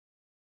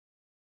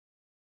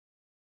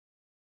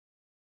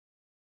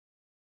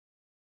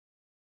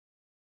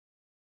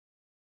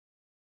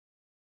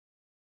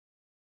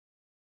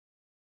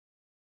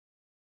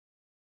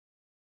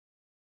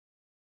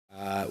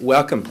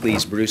Welcome,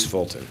 please, Bruce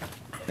Fulton.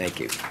 Thank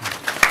you.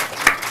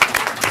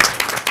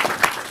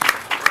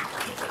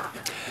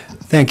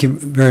 Thank you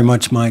very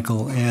much,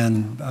 Michael.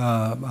 And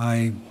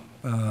I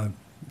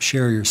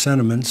share your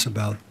sentiments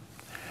about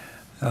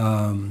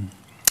the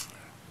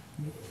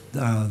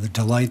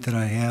delight that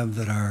I have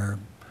that our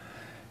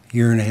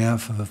year and a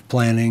half of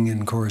planning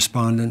and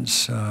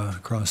correspondence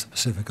across the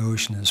Pacific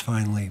Ocean has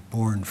finally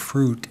borne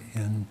fruit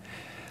in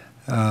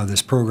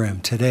this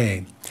program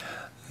today.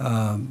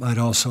 I'd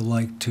also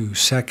like to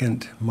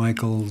second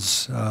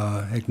Michael's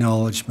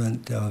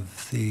acknowledgement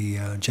of the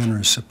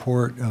generous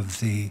support of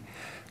the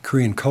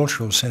Korean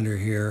Cultural Center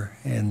here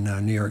in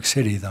New York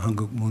City, the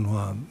Hanguk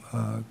Munhwa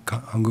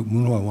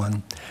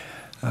one,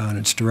 and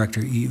its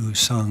director Lee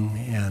Sung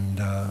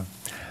and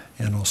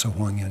also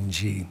Hwang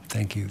Yeon-ji.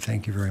 Thank you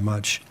very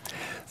much.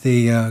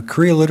 The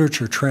Korea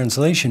Literature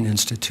Translation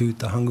Institute,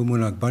 the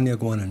Hanguk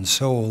Banyagwan in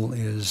Seoul,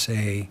 is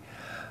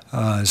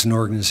an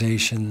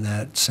organization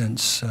that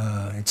since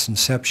its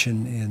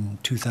inception in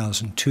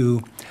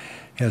 2002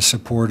 has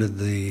supported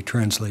the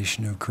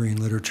translation of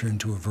Korean literature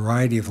into a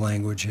variety of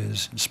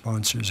languages, and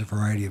sponsors a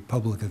variety of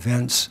public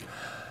events.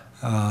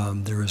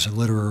 There was a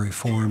literary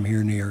forum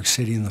here in New York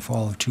City in the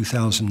fall of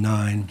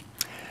 2009,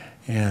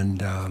 and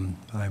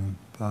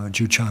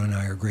Ju-chan and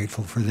I are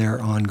grateful for their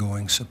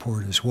ongoing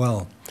support as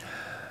well.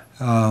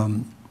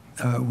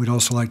 We'd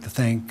also like to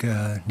thank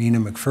Nina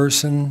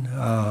McPherson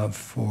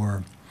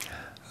for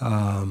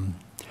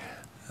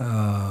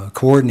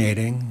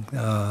coordinating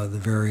the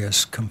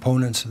various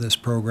components of this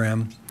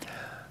program.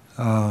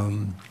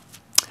 And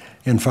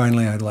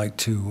finally, I'd like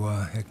to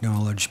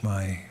acknowledge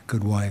my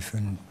good wife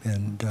and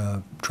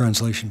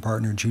translation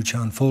partner,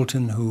 Ju-chan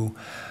Fulton, who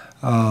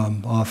I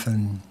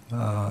often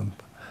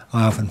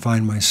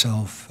find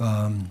myself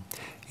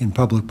in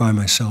public by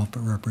myself,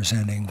 but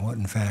representing what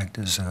in fact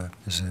is a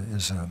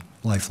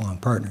lifelong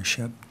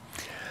partnership.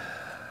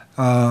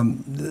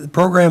 The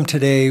program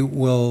today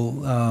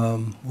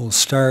will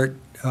start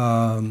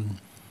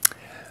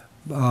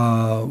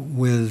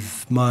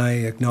with my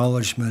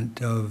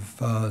acknowledgement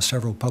of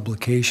several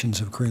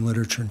publications of Korean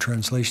literature and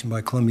translation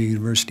by Columbia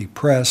University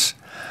Press,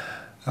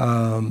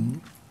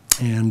 and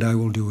I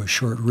will do a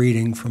short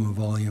reading from a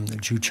volume that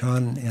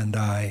Ju-chan and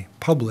I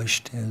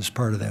published as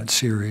part of that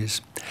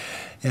series.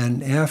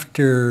 And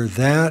after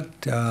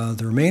that,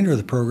 the remainder of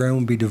the program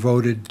will be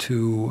devoted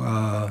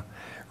to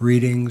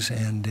readings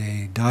and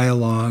a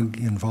dialogue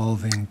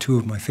involving two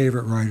of my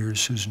favorite writers,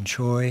 Susan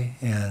Choi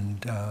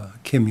and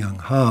Kim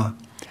Young-ha.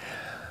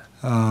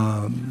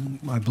 I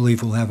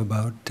believe we'll have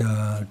about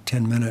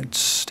 10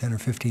 or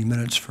 15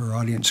 minutes for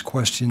audience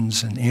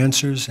questions and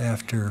answers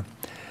after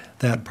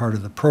that part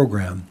of the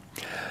program.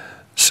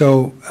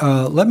 So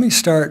let me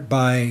start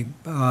by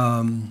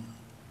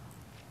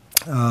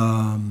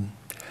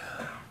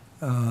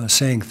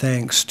saying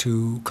thanks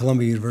to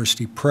Columbia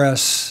University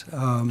Press.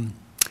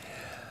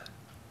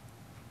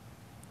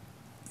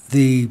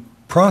 The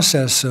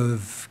process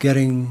of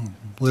getting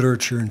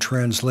literature and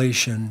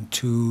translation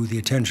to the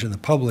attention of the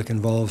public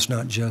involves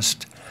not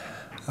just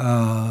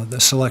the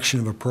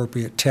selection of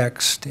appropriate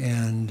text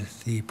and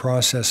the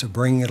process of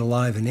bringing it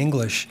alive in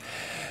English.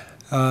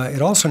 It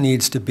also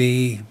needs to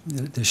be,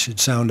 this should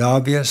sound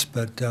obvious,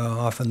 but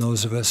often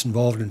those of us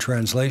involved in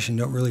translation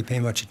don't really pay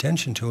much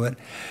attention to it.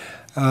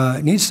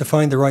 It needs to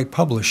find the right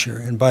publisher,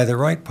 and by the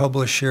right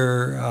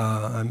publisher,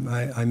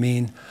 I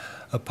mean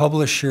a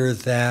publisher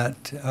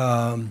that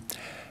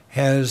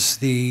has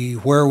the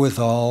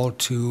wherewithal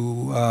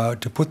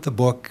to put the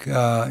book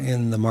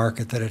in the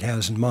market that it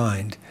has in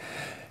mind.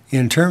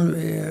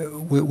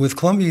 With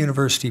Columbia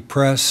University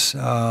Press,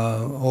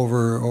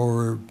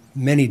 over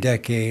many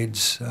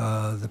decades,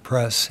 the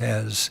press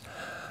has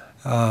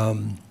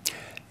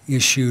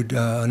issued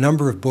a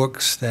number of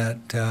books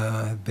that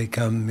have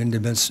become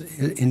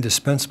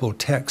indispensable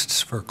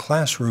texts for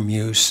classroom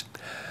use.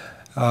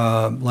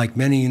 Like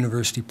many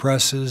university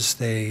presses,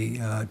 they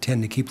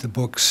tend to keep the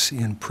books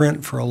in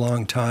print for a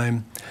long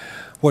time.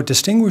 What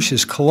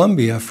distinguishes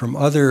Columbia from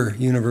other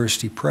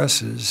university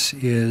presses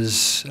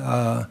is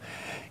the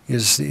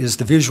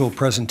visual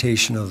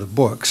presentation of the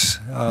books.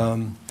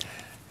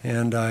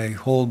 And I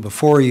hold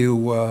before you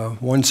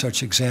one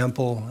such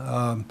example.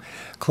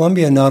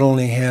 Columbia not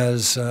only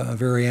has a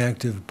very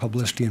active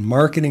publicity and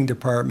marketing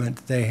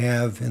department, they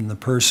have in the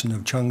person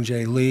of Chung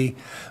Jae Lee,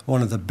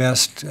 one of the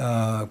best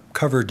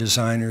cover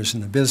designers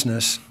in the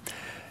business.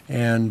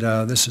 And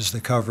this is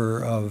the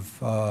cover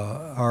of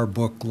our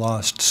book,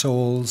 Lost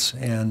Souls,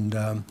 and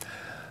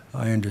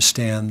I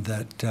understand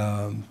that,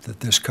 that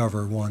this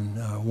cover won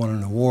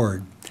an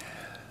award.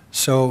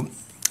 So,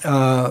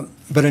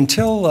 but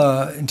until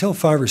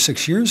 5 or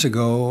 6 years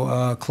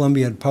ago,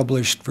 Columbia had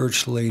published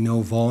virtually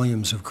no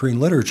volumes of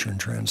Korean literature in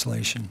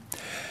translation.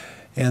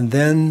 And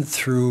then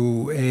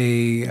through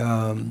a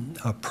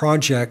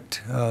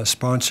project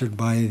sponsored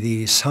by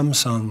the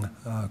Samsung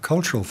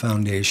Cultural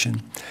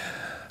Foundation,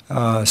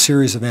 a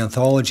series of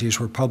anthologies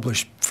were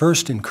published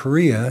first in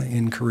Korea,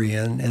 in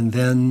Korean, and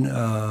then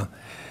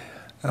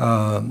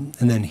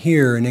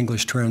here in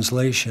English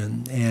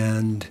translation.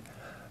 And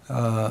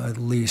At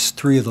least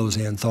 3 of those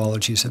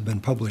anthologies have been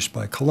published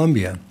by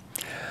Columbia.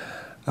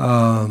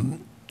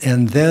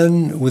 And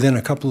then within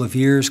a couple of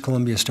years,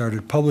 Columbia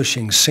started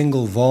publishing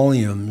single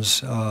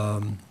volumes,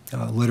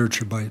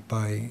 literature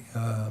by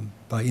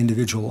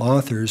individual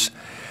authors,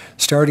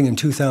 starting in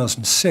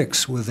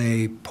 2006 with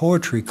a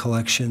poetry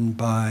collection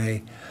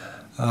by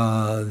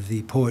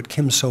the poet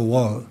Kim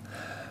So-wol,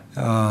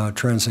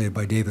 translated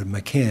by David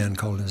McCann,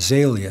 called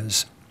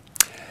Azaleas.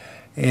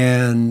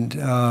 And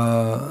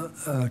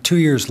 2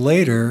 years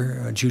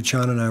later, Ju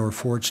Chan and I were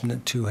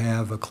fortunate to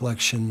have a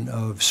collection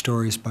of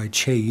stories by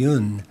Che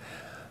Yun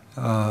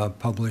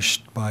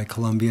published by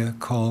Columbia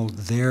called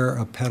There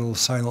a Petal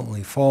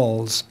Silently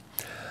Falls.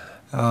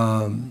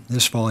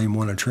 This volume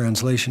won a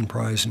translation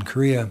prize in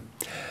Korea.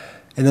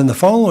 And then the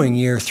following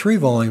year, 3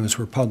 volumes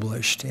were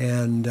published.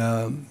 And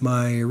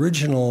my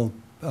original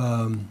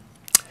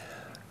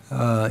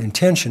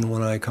intention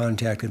when I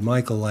contacted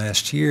Michael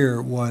last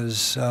year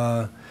was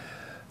that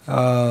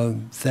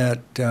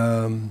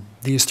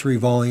these 3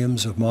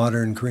 volumes of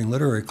modern Korean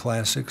literary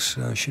classics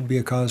should be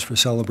a cause for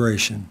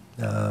celebration.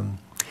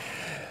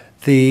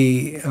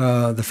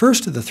 The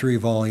first of the 3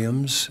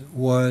 volumes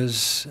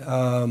was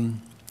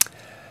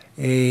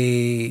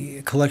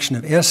a collection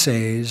of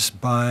essays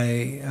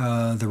by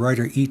the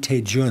writer Lee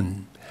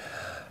Tae-jun.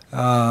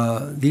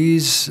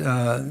 These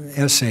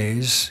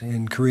essays,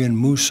 in Korean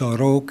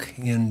Musorok,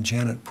 in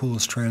Janet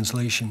Poole's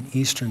translation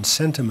Eastern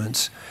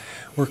Sentiments,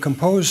 were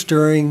composed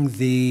during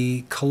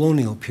the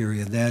colonial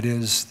period, that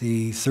is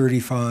the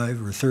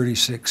 35 or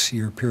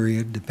 36-year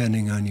period,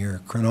 depending on your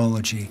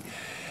chronology,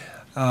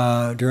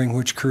 during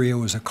which Korea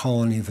was a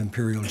colony of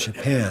Imperial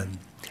Japan.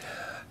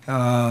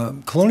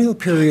 Colonial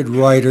period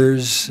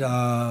writers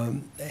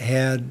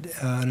had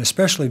an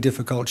especially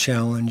difficult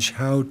challenge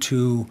how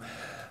to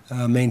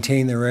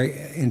maintain their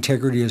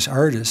integrity as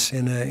artists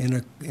in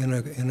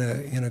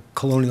a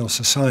colonial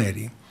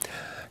society.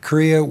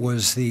 Korea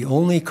was the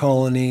only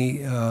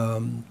colony,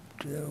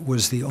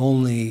 was the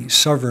only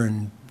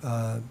sovereign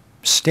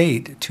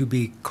state to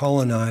be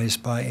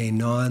colonized by a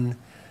non-Western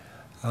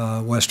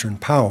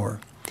power.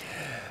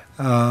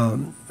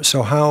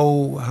 So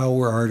how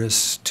were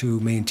artists to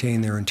maintain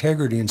their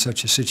integrity in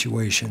such a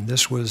situation?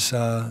 This was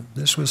a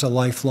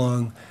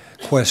lifelong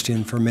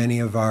question for many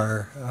of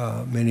our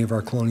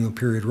colonial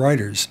period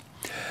writers.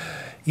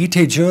 Lee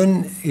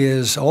Tae-jun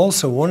is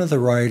also one of the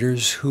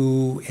writers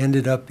who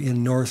ended up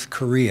in North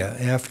Korea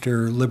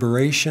after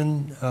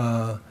liberation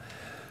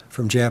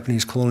from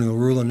Japanese colonial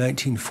rule in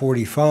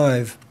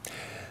 1945.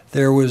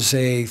 There was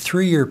a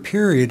 3-year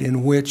period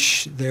in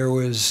which there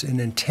was an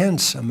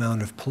intense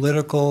amount of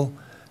political,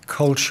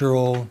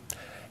 cultural,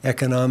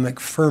 economic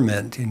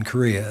ferment in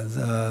Korea.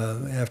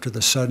 After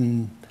the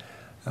sudden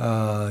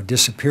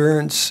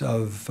disappearance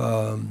of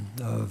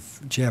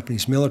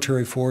Japanese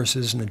military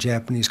forces and the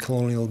Japanese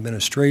colonial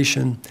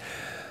administration,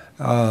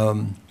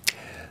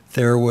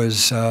 there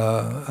was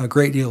a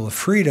great deal of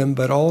freedom,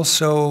 but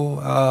also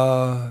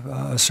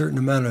a certain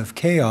amount of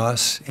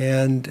chaos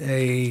and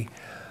a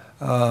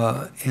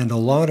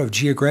lot of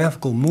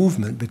geographical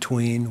movement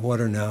between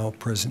what are now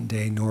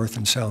present-day North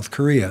and South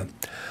Korea.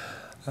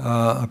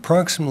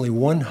 Approximately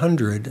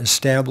 100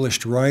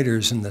 established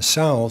writers in the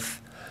South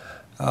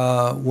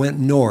went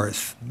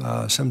north.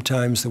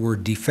 Sometimes the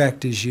word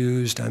defect is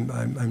used.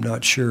 I'm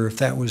not sure if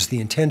that was the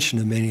intention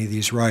of many of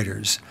these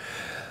writers.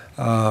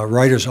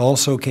 Writers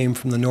also came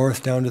from the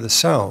north down to the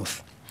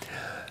south.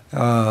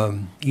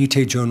 Lee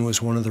Tae-jun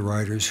was one of the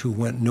writers who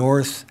went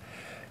north,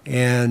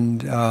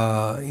 and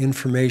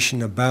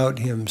information about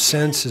him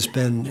since has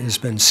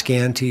been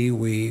scanty.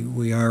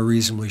 We are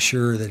reasonably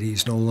sure that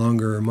he's no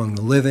longer among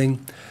the living.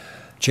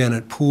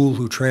 Janet Poole,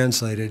 who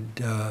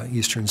translated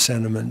Eastern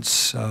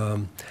Sentiments,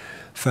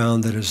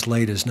 found that as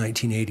late as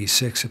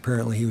 1986,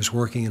 apparently he was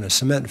working in a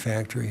cement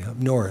factory up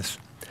north.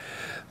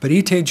 But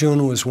Lee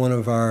Tae-jun was one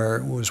of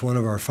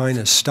our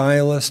finest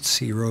stylists.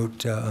 He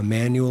wrote a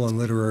manual on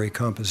literary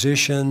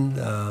composition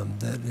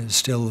that is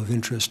still of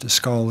interest to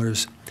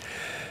scholars,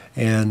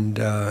 and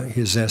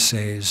his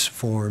essays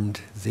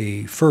formed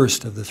the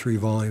first of the 3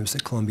 volumes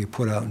that Columbia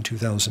put out in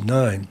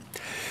 2009.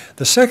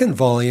 The second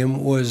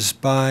volume was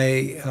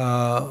by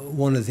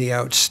one of the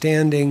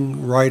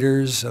outstanding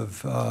writers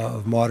of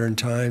modern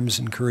times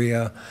in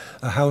Korea,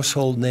 a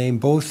household name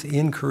both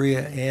in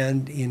Korea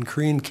and in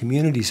Korean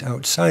communities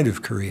outside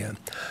of Korea.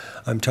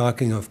 I'm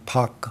talking of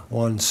Park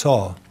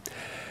Won-so.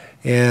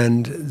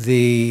 And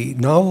the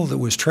novel that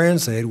was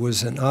translated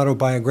was an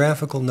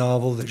autobiographical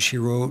novel that she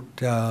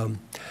wrote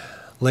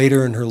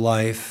later in her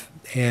life.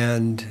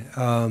 And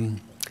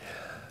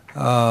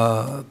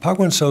Park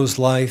Won-so's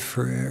life,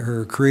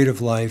 her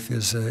creative life,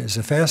 is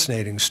a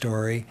fascinating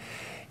story.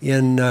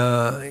 In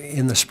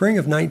the spring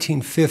of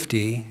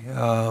 1950,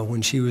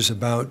 when she was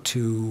about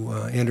to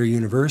enter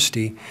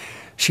university,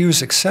 she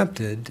was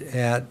accepted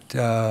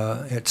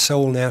at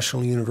Seoul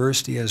National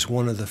University as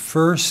one of the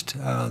first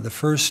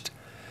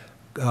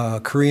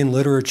Korean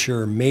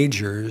literature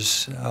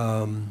majors,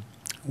 the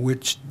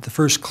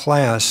first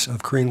class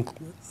of Korean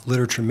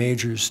literature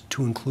majors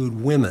to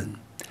include women.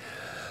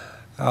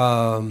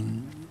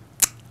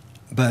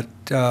 But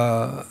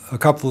a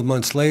couple of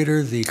months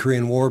later, the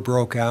Korean War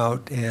broke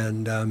out,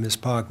 and Ms.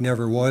 Pak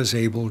never was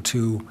able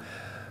to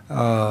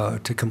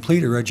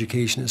complete her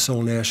education at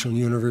Seoul National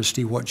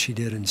University. What she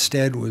did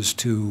instead was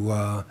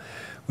to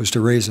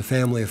raise a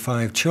family of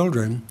 5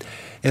 children.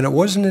 And it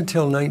wasn't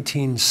until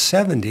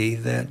 1970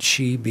 that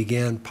she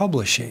began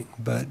publishing.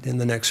 But in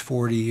the next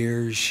 40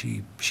 years,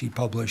 she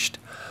published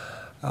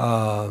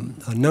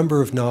a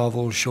number of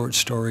novels, short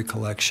story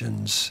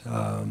collections,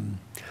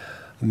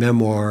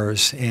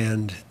 memoirs,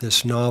 and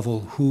this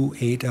novel, Who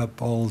Ate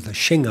Up All the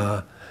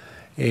Shinga,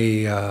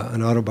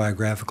 an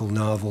autobiographical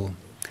novel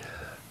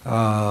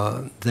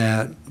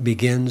that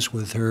begins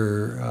with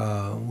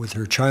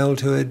her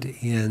childhood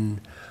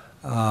in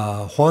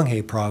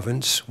Hwanghae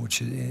Province,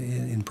 which is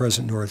in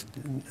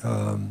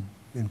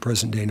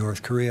present-day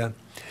North Korea.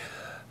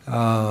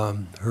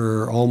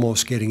 Her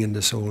almost getting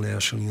into Seoul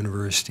National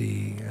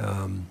University,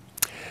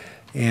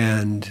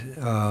 and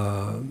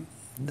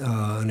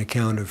an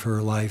account of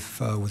her life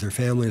with her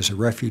family as a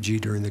refugee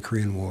during the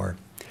Korean War,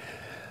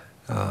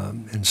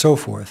 and so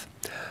forth.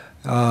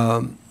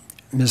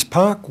 Ms.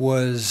 Pak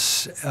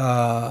was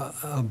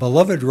a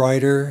beloved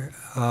writer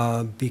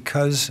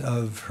because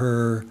of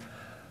her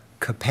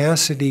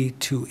capacity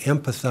to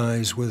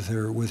empathize with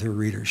her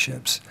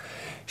readerships.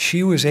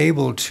 She was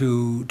able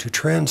to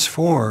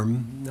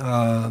transform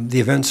the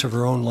events of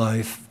her own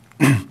life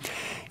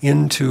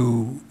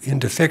into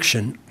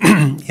fiction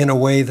in a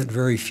way that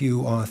very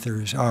few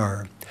authors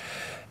are.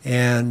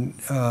 And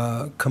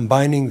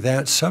combining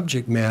that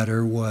subject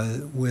matter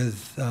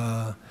with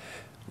a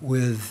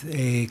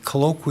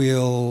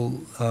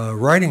colloquial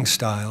writing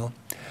style,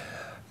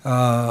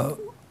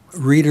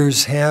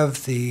 readers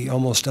have the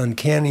almost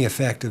uncanny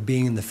effect of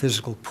being in the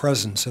physical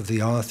presence of the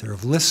author,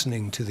 of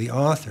listening to the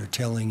author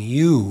telling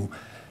you,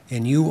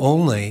 and you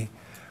only,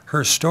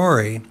 her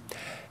story,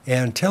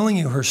 and telling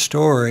you her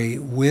story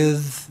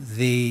with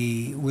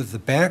the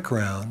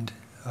background,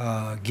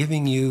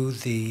 giving you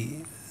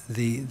the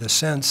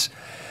sense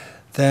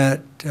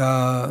that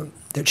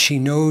she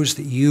knows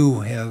that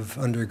you have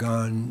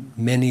undergone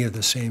many of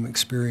the same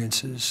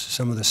experiences,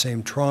 some of the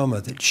same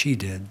trauma that she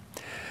did.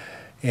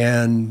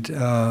 And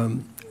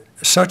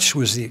such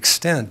was the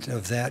extent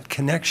of that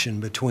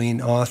connection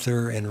between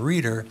author and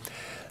reader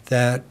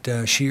that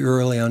she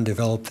early on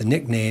developed the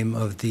nickname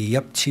of the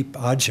Yupchip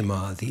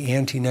Ajima, the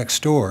auntie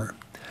next door.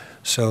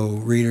 So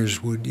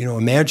readers would,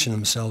 imagine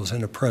themselves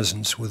in a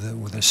presence with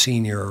a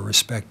senior or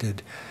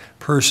respected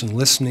person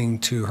listening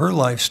to her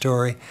life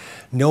story,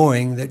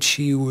 knowing that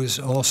she was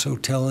also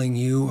telling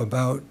you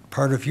about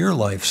part of your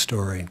life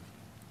story.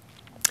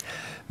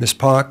 Ms.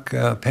 Pak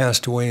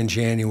passed away in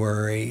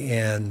January,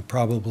 and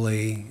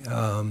probably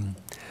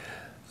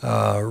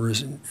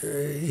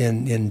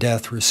in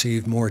death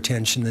received more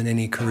attention than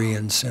any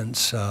Korean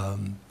since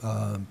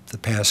the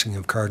passing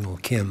of Cardinal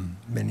Kim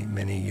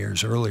many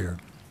years earlier.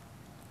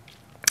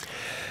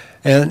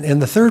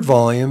 And the third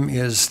volume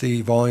is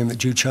the volume that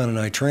Ju-chan and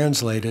I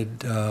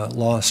translated,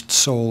 Lost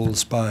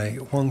Souls by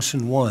Hwang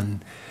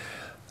Sun-won,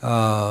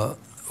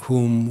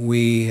 whom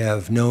we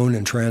have known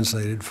and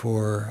translated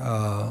for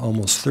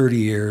almost 30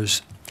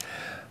 years.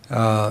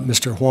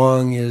 Mr.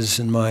 Hwang is,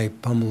 in my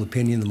humble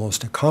opinion, the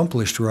most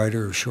accomplished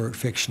writer of short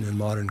fiction in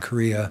modern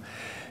Korea,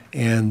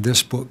 and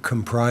this book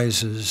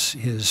comprises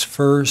his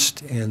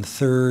first and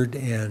third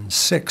and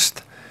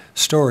sixth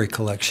story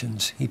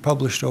collections. He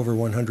published over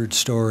 100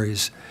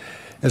 stories,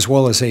 as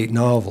well as 8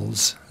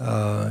 novels.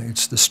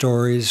 It's the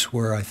stories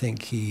where I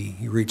think he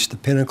reached the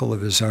pinnacle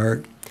of his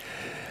art.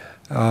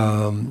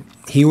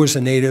 He was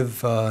a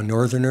native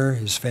northerner.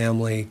 His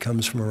family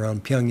comes from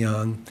around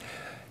Pyongyang,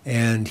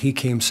 and he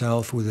came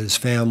south with his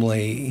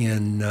family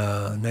in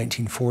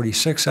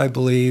 1946, I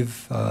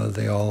believe.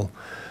 They all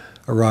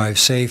arrived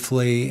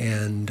safely,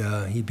 and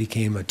he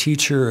became a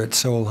teacher at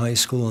Seoul High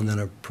School and then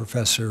a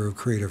professor of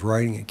creative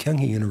writing at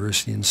Kyunghee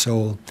University in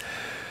Seoul.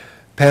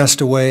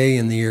 Passed away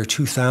in the year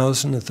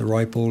 2000 at the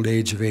ripe old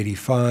age of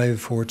 85.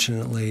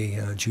 Fortunately,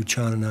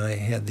 Ju-chan and I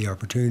had the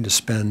opportunity to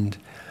spend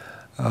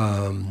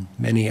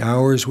many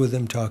hours with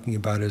him talking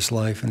about his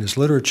life and his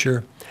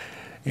literature,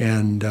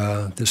 and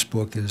this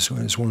book is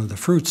one of the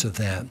fruits of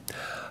that.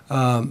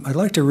 I'd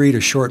like to read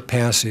a short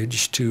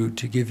passage to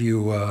give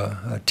you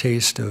a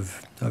taste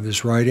of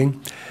his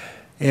writing,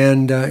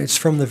 and it's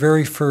from the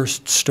very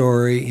first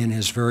story in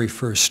his very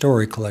first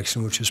story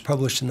collection, which was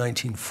published in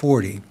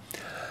 1940.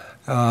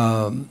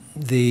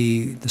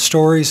 The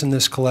stories in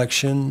this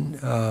collection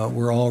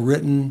were all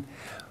written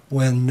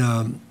when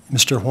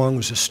Mr. Hwang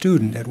was a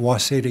student at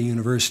Waseda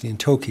University in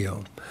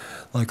Tokyo.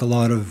 Like a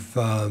lot of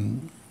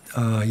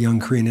young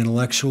Korean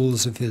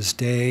intellectuals of his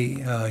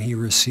day, he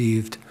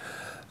received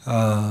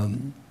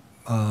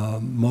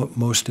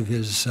most of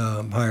his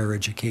higher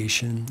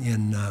education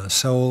in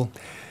Seoul.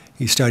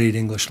 He studied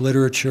English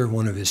literature.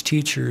 One of his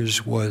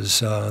teachers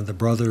was the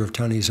brother of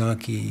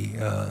Tanizaki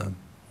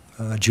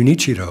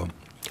Junichiro,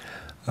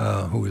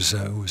 who was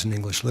an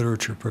English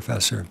literature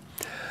professor.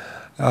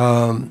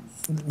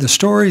 The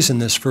stories in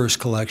this first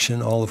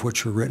collection, all of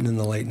which were written in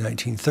the late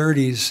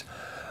 1930s,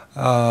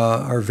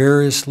 are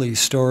variously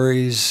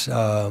stories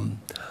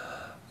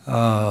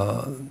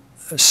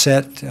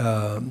set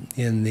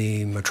in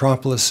the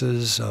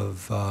metropolises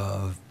of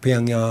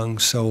Pyongyang,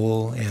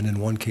 Seoul, and in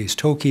one case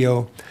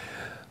Tokyo,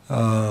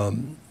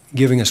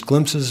 giving us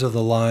glimpses of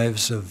the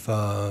lives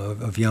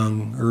of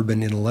young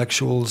urban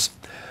intellectuals.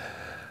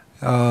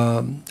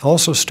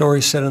 Also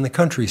stories set in the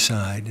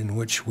countryside in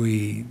which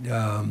we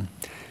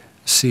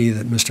see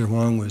that Mr.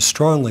 Hwang was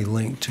strongly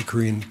linked to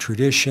Korean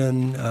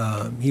tradition.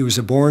 He was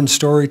a born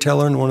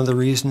storyteller, and one of the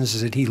reasons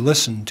is that he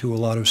listened to a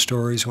lot of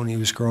stories when he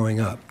was growing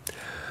up.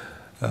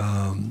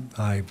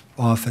 I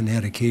often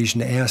had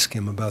occasion to ask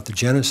him about the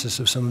genesis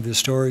of some of his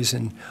stories,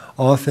 and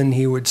often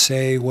he would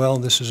say, well,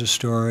 this is a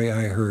story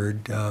I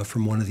heard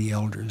from one of the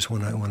elders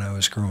when I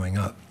was growing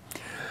up.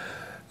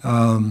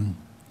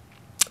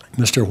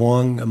 Mr.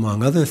 Hwang,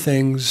 among other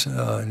things,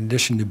 in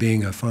addition to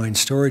being a fine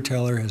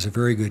storyteller, has a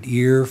very good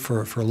ear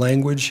for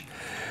language.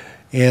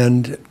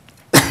 And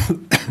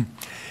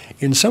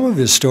in some of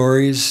his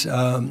stories,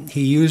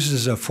 he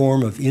uses a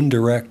form of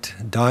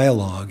indirect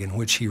dialogue in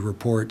which he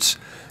reports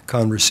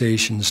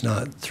conversations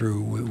not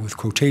through with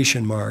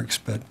quotation marks,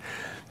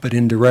 but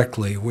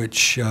indirectly,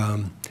 which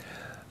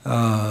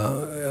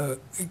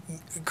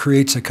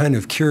creates a kind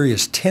of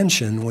curious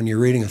tension when you're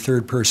reading a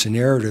third-person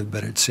narrative,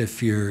 but it's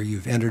if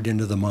you've entered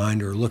into the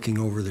mind or looking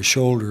over the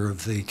shoulder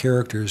of the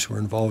characters who are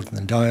involved in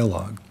the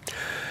dialogue.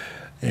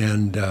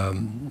 And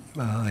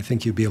I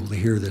think you'll be able to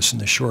hear this in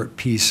the short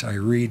piece I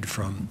read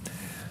from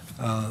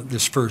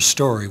this first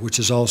story, which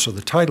is also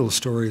the title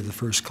story of the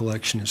first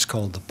collection. It's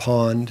called The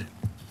Pond.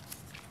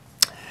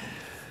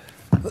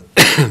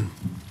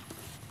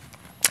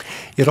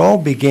 It all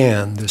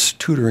began, this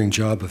tutoring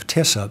job of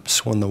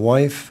Taesup's, when the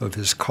wife of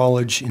his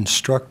college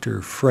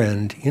instructor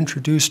friend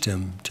introduced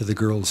him to the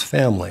girl's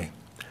family.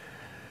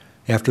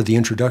 After the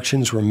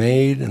introductions were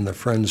made and the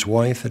friend's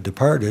wife had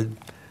departed,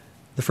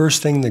 the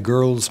first thing the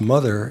girl's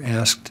mother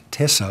asked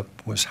Taesup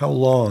was how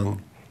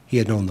long he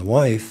had known the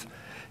wife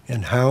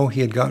and how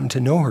he had gotten to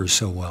know her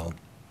so well.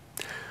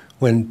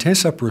 When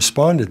Taesup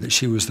responded that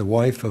she was the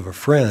wife of a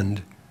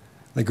friend,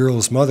 the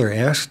girl's mother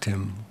asked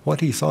him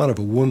what he thought of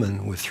a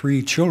woman with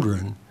 3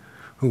 children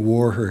who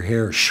wore her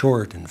hair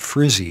short and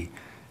frizzy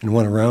and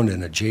went around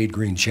in a jade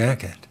green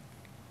jacket.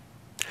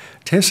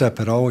 Taesup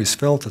had always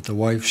felt that the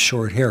wife's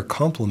short hair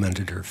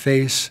complemented her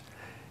face,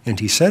 and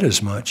he said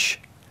as much,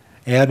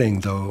 adding,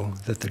 though,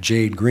 that the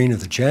jade green of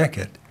the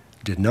jacket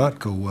did not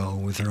go well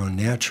with her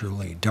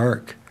unnaturally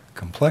dark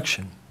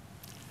complexion.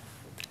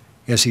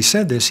 As he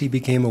said this, he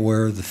became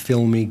aware of the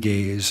filmy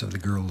gaze of the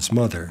girl's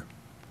mother.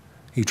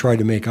 He tried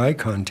to make eye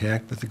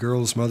contact, but the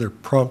girl's mother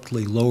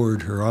promptly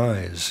lowered her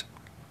eyes.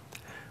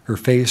 Her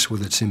face,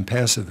 with its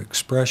impassive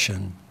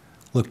expression,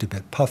 looked a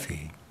bit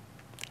puffy.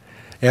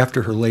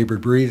 After her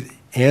labored breathing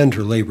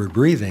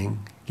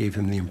gave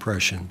him the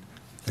impression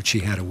that she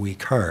had a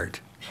weak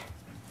heart.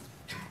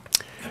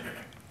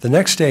 The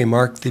next day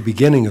marked the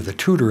beginning of the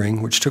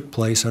tutoring, which took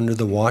place under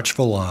the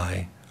watchful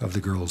eye of the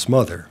girl's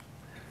mother.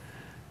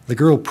 The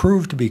girl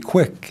proved to be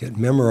quick at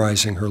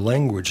memorizing her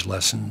language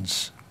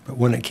lessons, but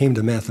when it came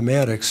to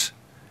mathematics,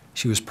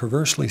 she was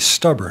perversely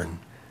stubborn.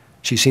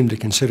 She seemed to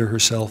consider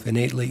herself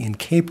innately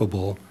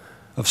incapable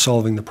of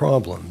solving the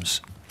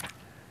problems.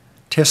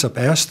 Taesup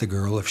asked the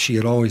girl if she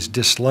had always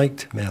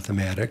disliked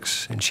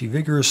mathematics, and she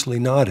vigorously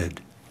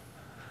nodded.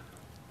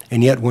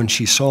 And yet when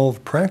she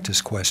solved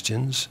practice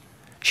questions,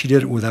 she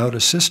did it without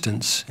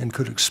assistance and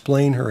could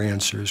explain her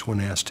answers when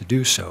asked to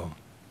do so.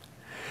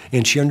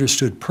 And she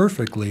understood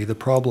perfectly the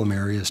problem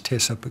areas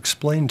Taesup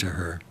explained to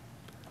her,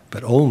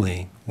 but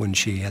only when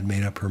she had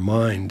made up her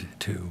mind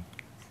to.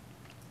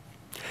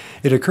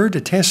 It occurred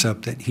to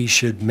Taesup that he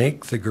should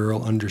make the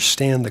girl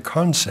understand the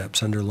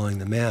concepts underlying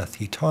the math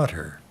he taught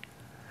her.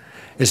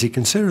 As he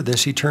considered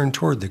this, he turned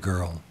toward the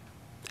girl.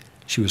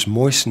 She was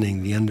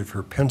moistening the end of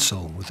her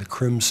pencil with the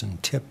crimson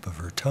tip of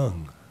her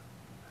tongue.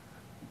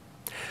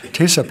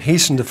 Taesup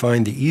hastened to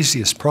find the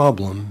easiest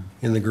problem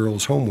in the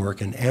girl's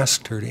homework and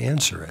asked her to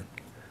answer it.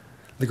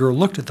 The girl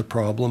looked at the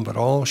problem, but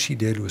all she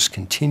did was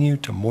continue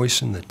to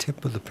moisten the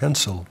tip of the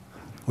pencil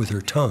with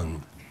her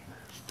tongue.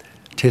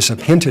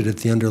 Taesup hinted at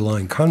the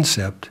underlying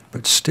concept,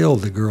 but still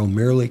the girl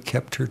merely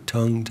kept her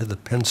tongue to the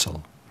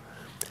pencil.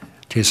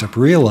 Taesup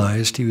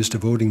realized he was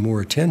devoting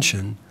more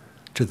attention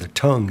to the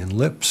tongue and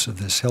lips of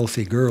this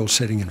healthy girl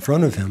sitting in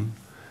front of him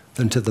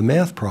than to the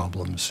math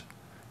problems,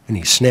 and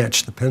he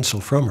snatched the pencil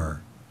from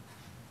her.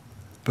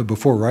 But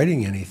before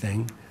writing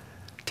anything,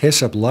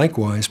 Taesup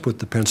likewise put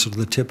the pencil to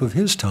the tip of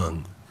his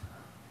tongue.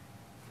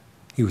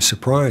 He was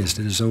surprised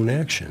at his own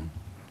action.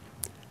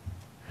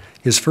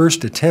 His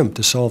first attempt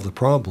to solve the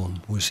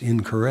problem was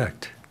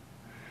incorrect.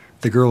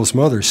 The girl's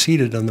mother,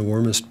 seated on the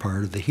warmest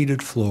part of the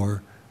heated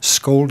floor,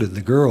 scolded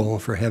the girl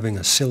for having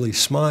a silly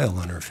smile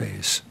on her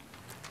face.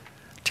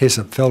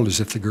 Taesup felt as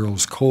if the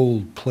girl's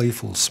cold,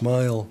 playful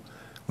smile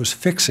was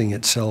fixing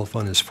itself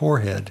on his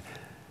forehead,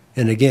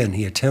 and again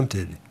he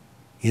attempted,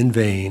 in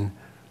vain,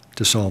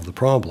 to solve the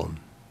problem.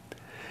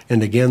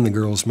 And again the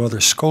girl's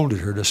mother scolded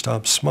her to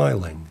stop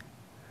smiling.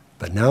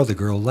 But now the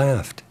girl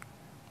laughed,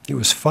 It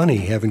was funny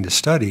having to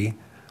study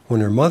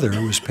when her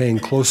mother was paying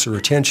closer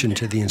attention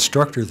to the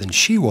instructor than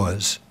she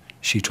was,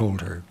 she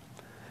told her,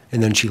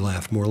 and then she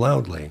laughed more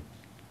loudly.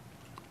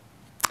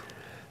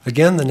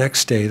 Again the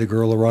next day the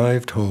girl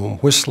arrived home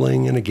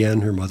whistling, and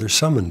again her mother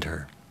summoned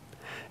her.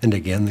 And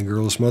again the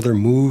girl's mother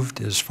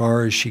moved as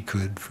far as she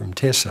could from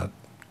Tesap,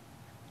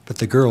 but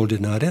the girl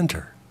did not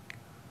enter.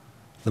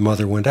 The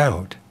mother went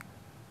out.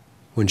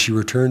 When she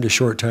returned a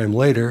short time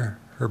later,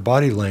 her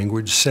body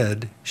language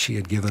said she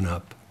had given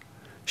up.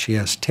 She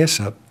asked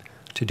Tesap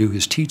to do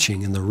his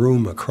teaching in the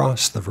room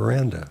across the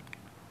veranda.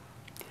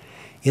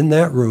 In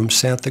that room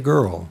sat the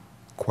girl,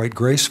 quite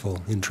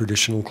graceful in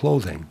traditional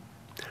clothing,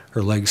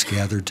 her legs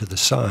gathered to the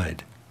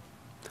side.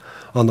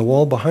 On the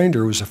wall behind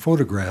her was a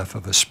photograph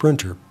of a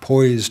sprinter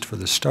poised for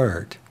the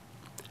start.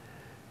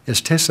 As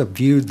Tesap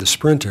viewed the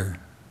sprinter,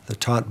 the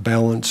taut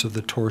balance of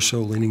the torso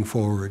leaning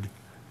forward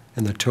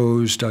and the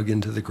toes dug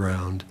into the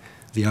ground,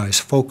 the eyes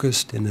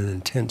focused in an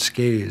intense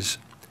gaze,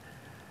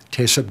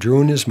 Tesap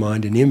drew in his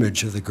mind an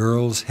image of the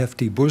girl's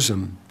hefty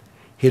bosom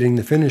hitting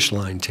the finish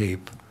line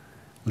tape,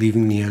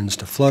 leaving the ends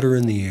to flutter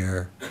in the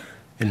air,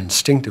 and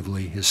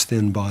instinctively his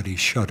thin body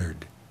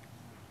shuddered.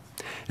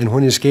 And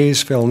when his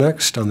gaze fell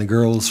next on the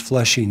girl's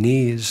fleshy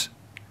knees,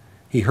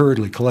 he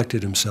hurriedly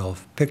collected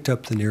himself, picked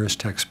up the nearest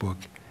textbook,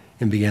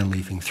 and began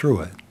leafing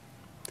through it.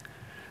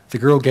 The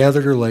girl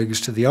gathered her legs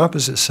to the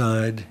opposite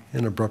side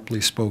and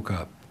abruptly spoke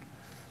up.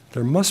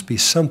 There must be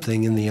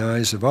something in the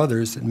eyes of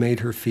others that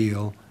made her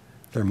feel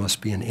there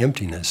must be an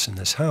emptiness in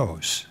this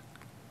house.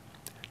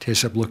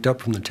 Tesap looked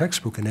up from the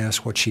textbook and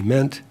asked what she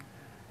meant,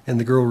 and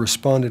the girl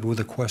responded with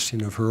a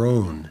question of her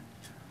own.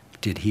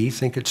 Did he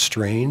think it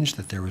strange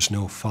that there was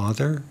no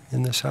father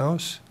in this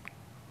house?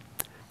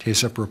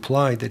 Tesap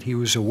replied that he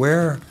was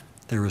aware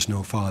there was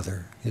no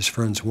father. His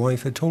friend's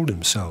wife had told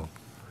him so.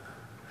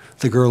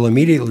 The girl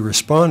immediately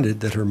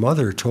responded that her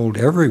mother told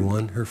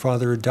everyone her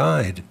father had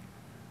died,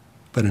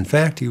 but in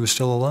fact he was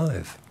still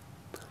alive.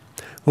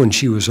 When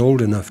she was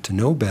old enough to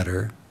know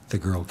better, the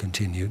girl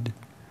continued,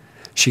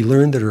 she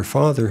learned that her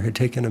father had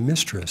taken a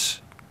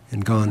mistress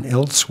and gone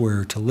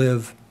elsewhere to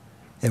live,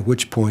 at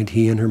which point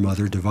he and her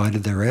mother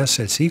divided their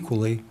assets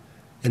equally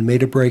and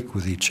made a break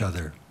with each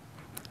other.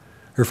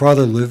 Her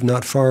father lived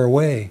not far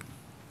away,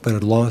 but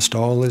had lost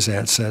all his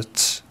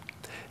assets,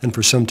 and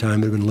for some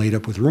time had been laid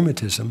up with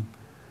rheumatism,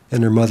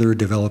 and her mother had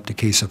developed a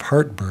case of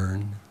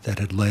heartburn that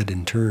had led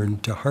in turn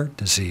to heart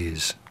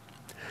disease.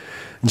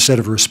 Instead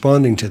of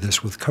responding to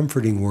this with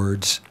comforting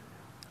words,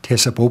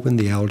 Tesap opened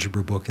the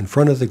algebra book in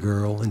front of the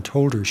girl and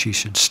told her she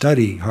should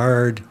study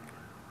hard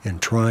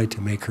and try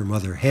to make her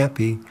mother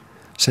happy,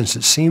 since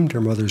it seemed her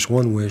mother's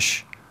one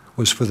wish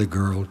was for the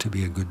girl to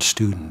be a good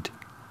student.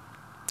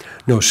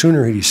 No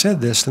sooner had he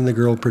said this than the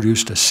girl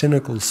produced a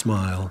cynical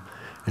smile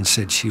and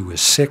said she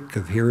was sick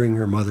of hearing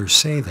her mother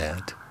say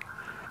that.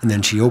 And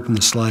then she opened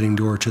the sliding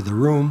door to the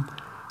room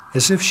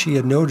as if she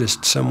had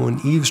noticed someone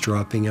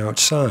eavesdropping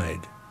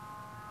outside.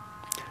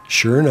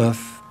 Sure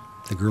enough,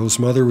 the girl's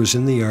mother was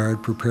in the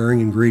yard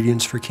preparing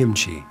ingredients for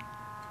kimchi,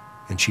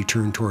 and she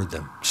turned toward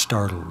them,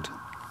 startled.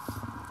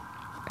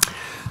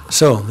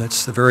 So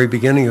that's the very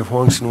beginning of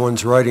Hwang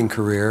Sun-won's writing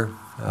career,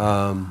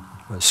 a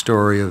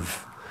story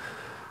of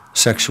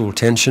sexual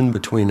tension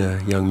between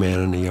a young man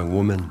and a young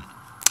woman.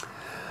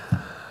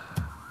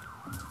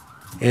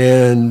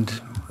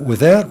 And with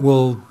that,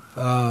 we'll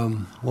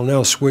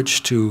now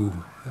switch to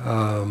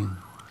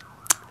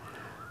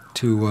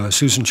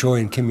Susan Choi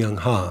and Kim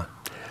Young-ha.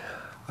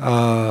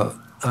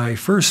 I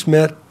first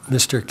met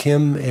Mr.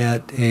 Kim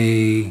at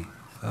a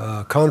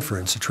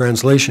conference, a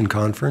translation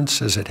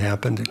conference, as it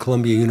happened, at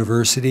Columbia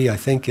University, I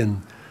think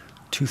in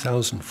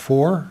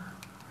 2004?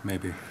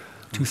 Maybe.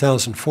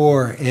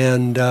 2004,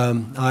 and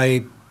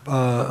I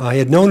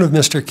had known of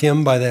Mr.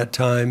 Kim by that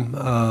time.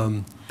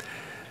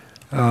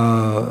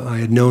 I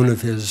had known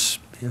of his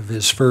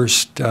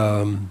first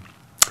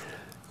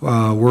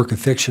work of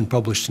fiction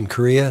published in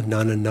Korea,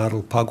 Nanan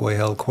Naru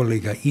Pagwahel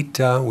Koliga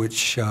Ita,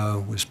 which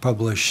was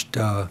published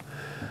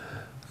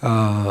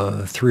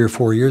 3 or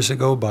 4 years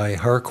ago by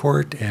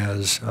Harcourt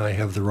as I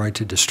Have the Right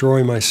to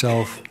Destroy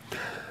Myself.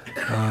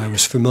 I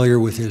was familiar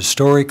with his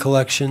story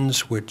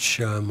collections,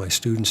 which my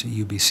students at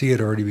UBC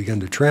had already begun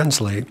to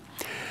translate.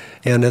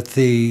 And at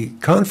the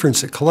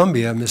conference at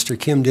Columbia, Mr.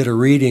 Kim did a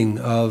reading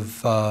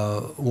of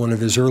one of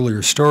his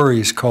earlier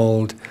stories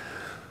called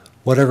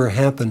Whatever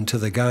Happened to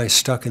the Guy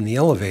Stuck in the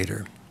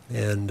Elevator.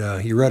 And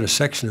he read a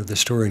section of the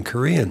story in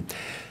Korean,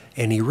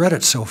 and he read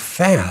it so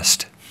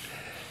fast.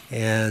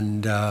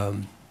 And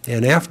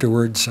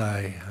afterwards,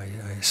 I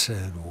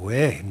said,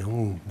 "Wei,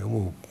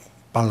 no,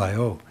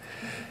 palayo."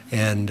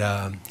 And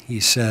he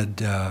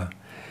said,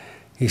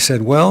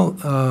 "Well,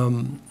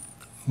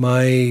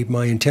 my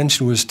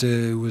intention was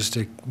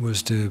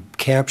to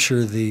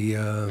capture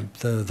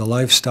the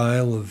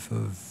lifestyle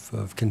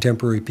of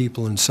contemporary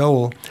people in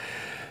Seoul,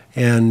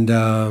 and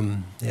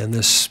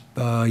this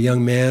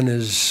young man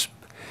is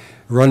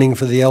running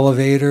for the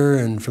elevator,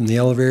 and from the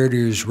elevator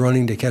he's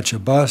running to catch a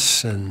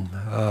bus, and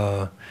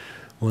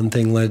one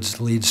thing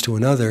leads to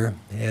another,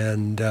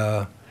 and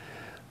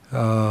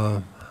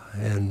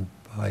and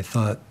I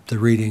thought the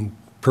reading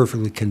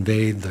perfectly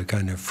conveyed the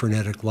kind of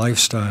frenetic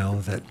lifestyle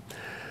that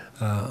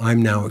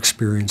I'm now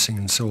experiencing,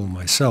 and so will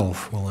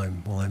myself while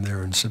I'm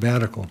there in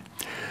sabbatical.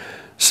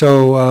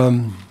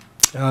 So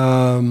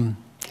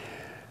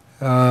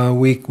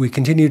we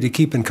continue to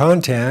keep in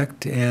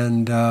contact,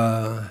 and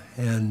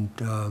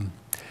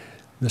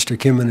Mr.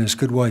 Kim and his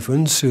good wife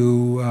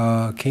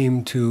Unsu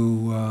came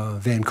to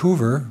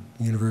Vancouver,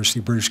 University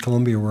of British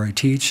Columbia, where I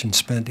teach, and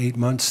spent 8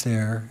 months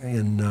there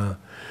in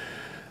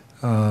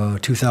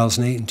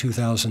 2008 and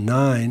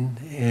 2009.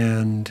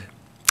 And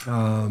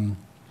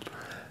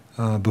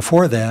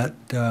before that,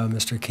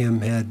 Mr. Kim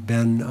had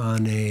been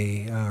on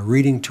a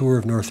reading tour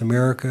of North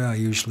America. I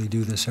usually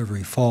do this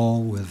every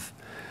fall with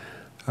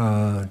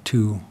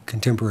 2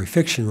 contemporary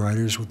fiction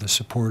writers with the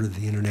support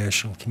of the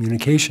International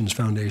Communications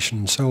Foundation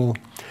in Seoul.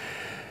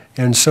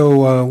 And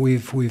so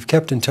we've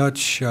kept in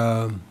touch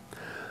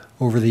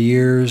over the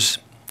years,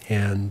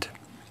 and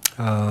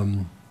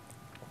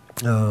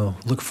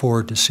look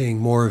forward to seeing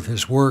more of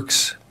his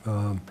works,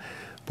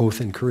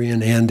 both in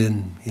Korean and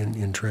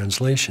in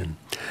translation.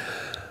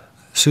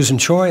 Susan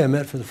Choi I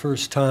met for the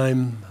first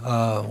time.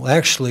 Well,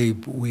 actually,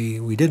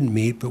 we didn't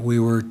meet, but we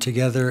were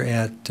together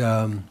at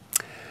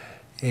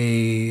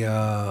a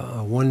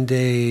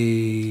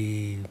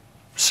one-day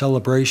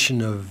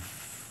celebration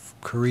of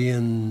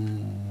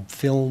Korean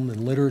film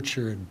and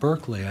literature at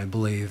Berkeley, I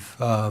believe,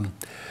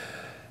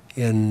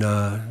 in,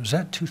 was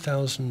that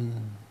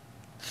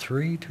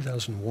 2003,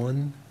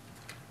 2001?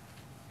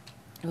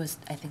 I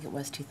think it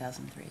was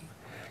 2003.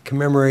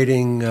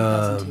 Commemorating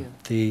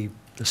 2002.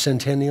 The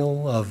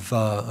centennial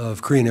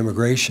of Korean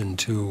immigration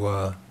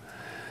to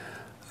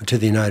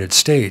the United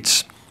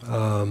States.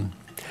 But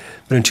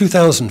in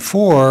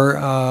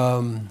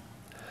 2004,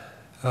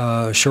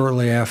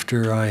 shortly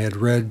after I had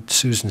read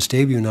Susan's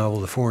debut novel,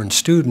 The Foreign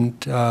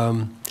Student,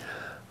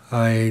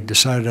 I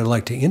decided I'd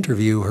like to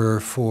interview her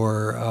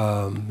for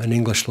an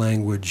English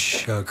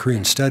language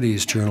Korean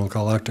studies journal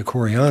called Akta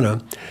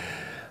Koreana.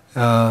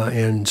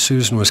 And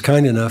Susan was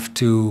kind enough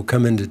to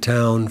come into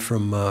town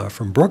from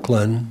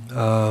Brooklyn.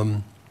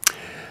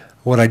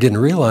 What I didn't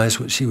realize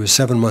was she was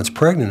 7 months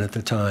pregnant at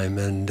the time,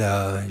 and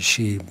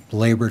she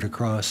labored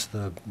across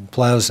the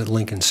plaza at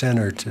Lincoln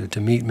Center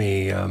to meet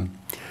me.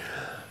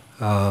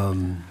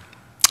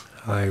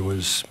 I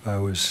was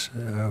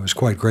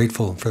quite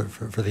grateful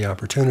for the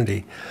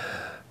opportunity.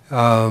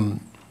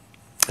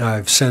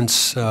 I've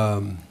since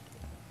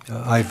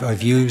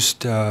I've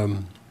used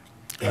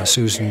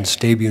Susan's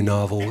debut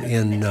novel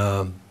in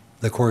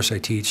the course I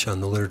teach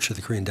on the literature of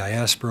the Korean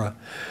diaspora,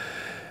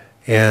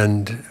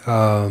 and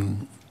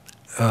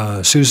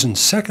Susan's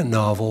second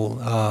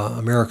novel,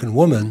 American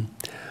Woman,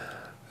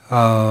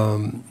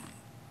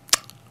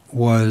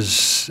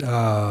 was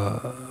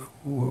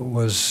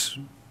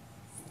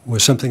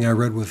something I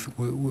read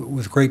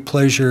with great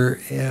pleasure,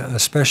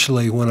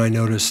 especially when I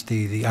noticed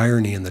the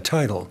irony in the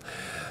title.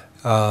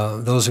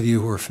 Those of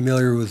you who are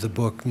familiar with the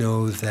book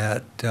know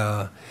that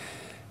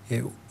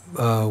it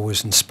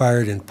was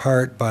inspired in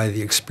part by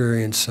the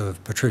experience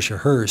of Patricia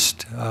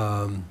Hearst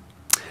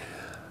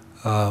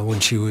when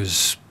she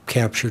was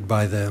captured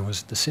by the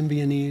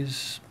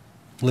Symbionese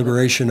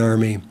Liberation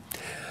Army.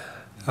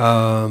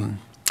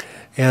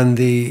 And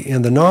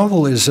the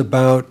novel is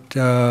about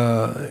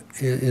her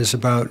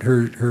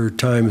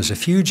time as a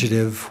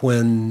fugitive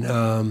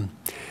when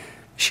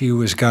she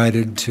was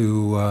guided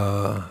to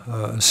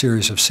a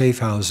series of safe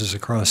houses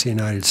across the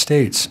United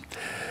States.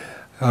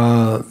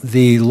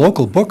 The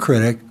local book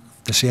critic,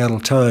 the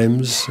Seattle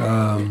Times,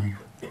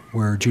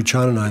 where Ju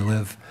Chan and I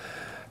live,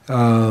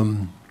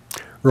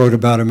 wrote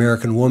about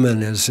American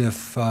Woman as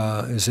if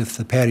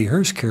the Patty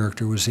Hearst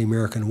character was the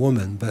American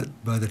Woman. But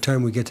by the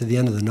time we get to the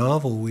end of the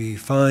novel, we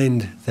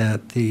find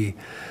that the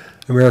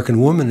American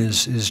Woman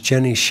is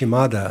Jenny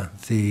Shimada,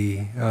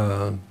 the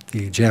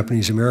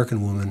Japanese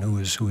American woman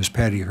who was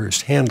Patty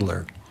Hearst's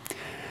handler.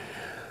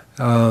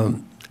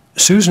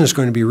 Susan is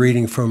going to be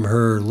reading from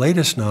her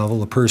latest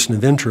novel, A Person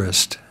of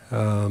Interest.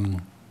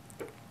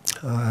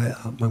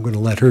 I'm going to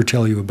let her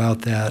tell you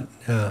about that.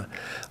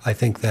 I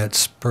think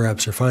that's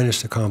perhaps her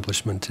finest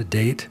accomplishment to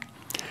date.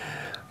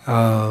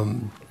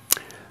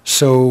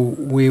 So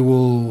we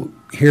will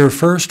hear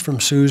first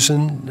from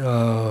Susan,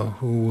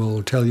 who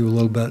will tell you a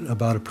little bit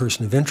about A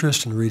Person of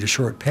Interest and read a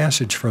short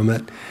passage from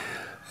it.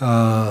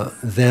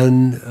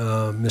 Then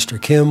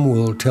Mr. Kim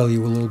will tell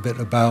you a little bit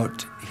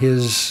about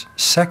his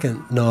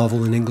second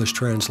novel in English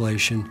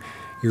translation,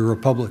 Your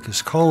Republic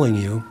is Calling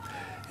You,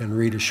 and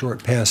read a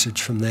short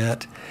passage from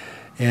that.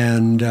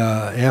 And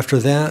after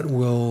that,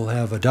 we'll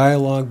have a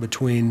dialogue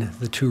between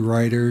the two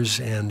writers,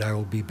 and I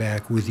will be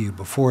back with you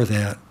before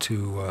that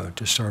to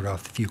start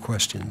off a few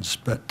questions.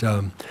 But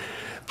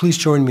please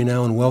join me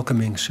now in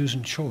welcoming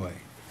Susan Choi.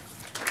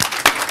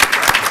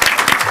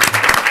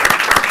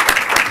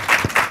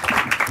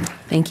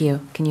 Thank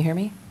you. Can you hear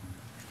me?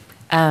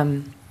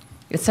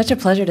 It's such a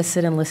pleasure to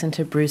sit and listen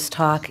to Bruce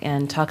talk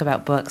and talk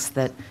about books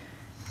that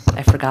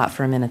I forgot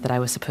for a minute that I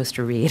was supposed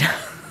to read.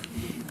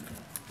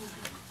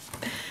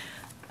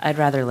 I'd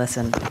rather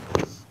listen.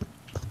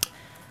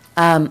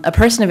 A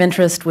Person of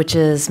Interest, which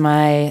is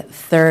my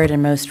third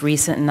and most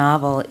recent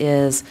novel,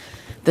 is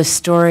the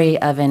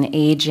story of an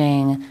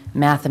aging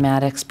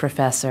mathematics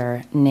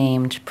professor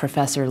named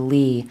Professor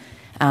Lee.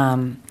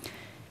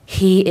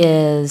 He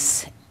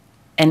is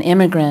an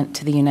immigrant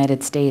to the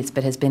United States,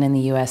 but has been in the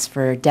U.S.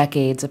 for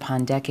decades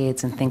upon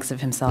decades and thinks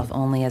of himself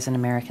only as an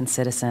American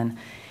citizen.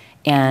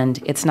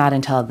 And it's not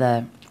until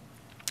the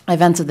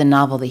events of the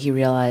novel that he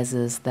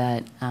realizes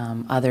that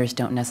others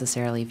don't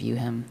necessarily view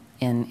him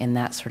in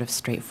that sort of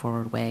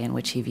straightforward way in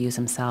which he views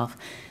himself.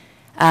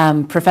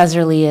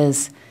 Professor Lee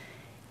is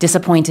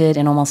disappointed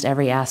in almost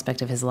every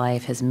aspect of his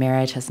life. His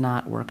marriage has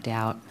not worked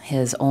out.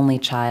 His only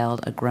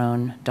child, a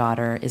grown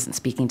daughter, isn't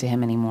speaking to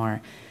him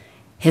anymore.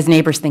 His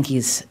neighbors think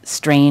he's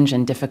strange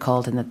and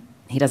difficult and that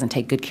he doesn't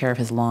take good care of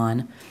his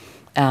lawn.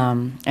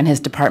 And his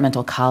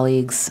departmental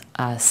colleagues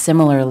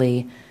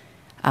similarly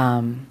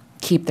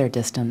keep their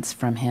distance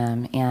from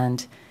him.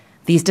 And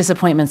these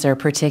disappointments are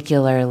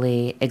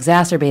particularly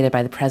exacerbated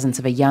by the presence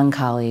of a young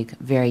colleague,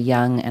 very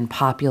young and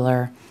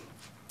popular,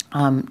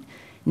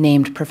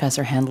 named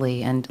Professor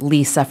Hendley. And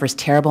Lee suffers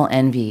terrible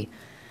envy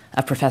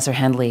of Professor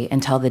Hendley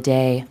until the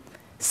day,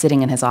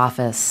 sitting in his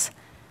office,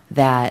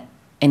 that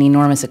an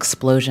enormous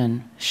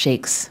explosion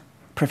shakes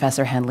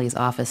Professor Hendley's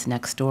office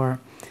next door.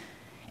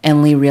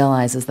 And Lee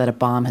realizes that a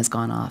bomb has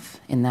gone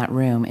off in that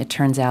room. It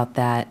turns out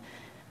that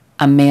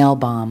a mail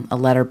bomb, a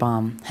letter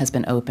bomb, has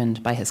been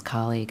opened by his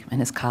colleague,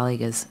 and his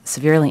colleague is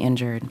severely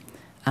injured.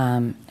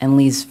 And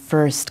Lee's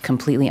first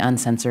completely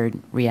uncensored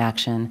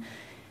reaction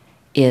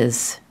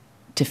is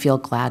to feel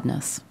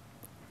gladness.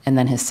 And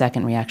then his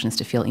second reaction is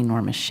to feel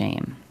enormous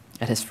shame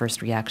at his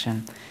first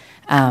reaction.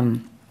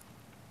 And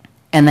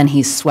then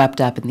he's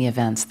swept up in the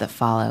events that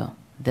follow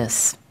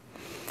this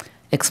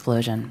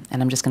explosion.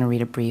 And I'm just going to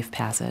read a brief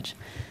passage.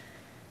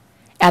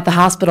 At the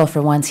hospital,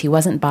 for once, he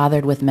wasn't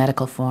bothered with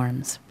medical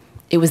forms.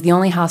 It was the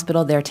only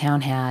hospital their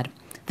town had,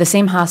 the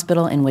same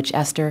hospital in which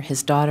Esther,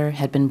 his daughter,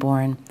 had been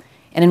born,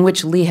 and in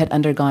which Lee had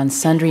undergone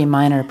sundry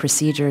minor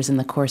procedures in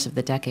the course of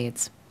the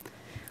decades.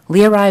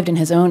 Lee arrived in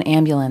his own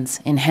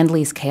ambulance in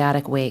Hendley's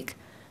chaotic wake,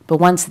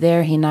 but once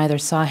there he neither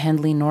saw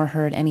Hendley nor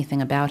heard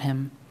anything about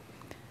him.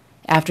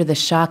 After the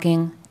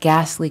shocking,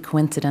 ghastly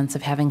coincidence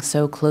of having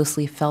so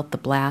closely felt the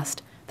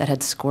blast that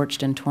had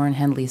scorched and torn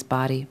Hendley's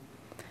body,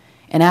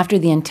 and after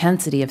the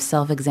intensity of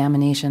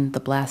self-examination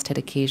the blast had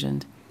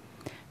occasioned,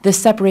 this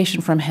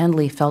separation from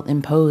Hendley felt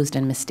imposed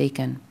and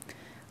mistaken.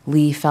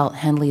 Lee felt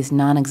Hendley's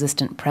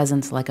non-existent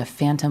presence like a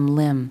phantom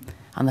limb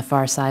on the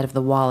far side of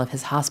the wall of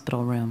his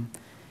hospital room,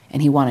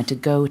 and he wanted to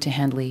go to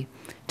Hendley,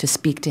 to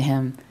speak to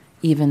him,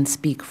 even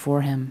speak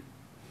for him.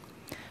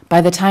 By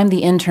the time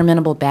the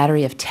interminable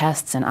battery of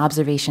tests and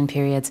observation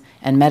periods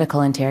and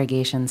medical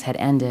interrogations had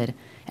ended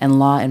and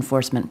law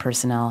enforcement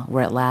personnel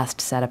were at last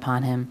set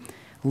upon him,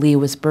 Lee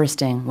was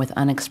bursting with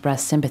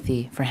unexpressed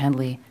sympathy for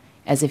Hendley,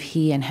 as if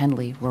he and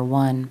Hendley were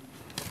one.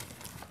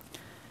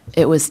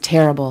 It was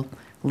terrible,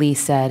 Lee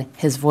said,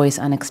 his voice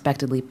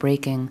unexpectedly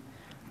breaking.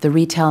 The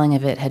retelling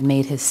of it had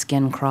made his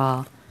skin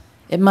crawl.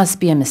 It must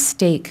be a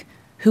mistake.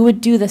 Who would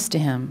do this to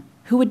him?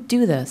 Who would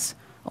do this?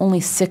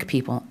 Only sick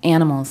people,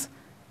 animals.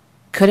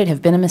 Could it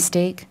have been a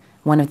mistake?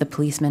 One of the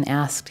policemen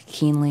asked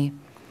keenly.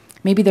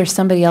 Maybe there's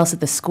somebody else at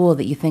the school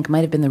that you think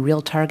might have been the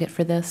real target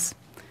for this?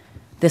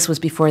 This was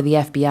before the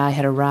FBI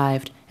had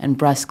arrived and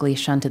brusquely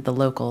shunted the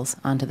locals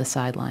onto the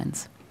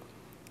sidelines.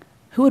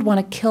 Who would want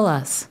to kill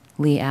us?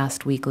 Lee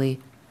asked weakly.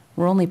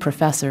 We're only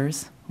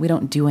professors. We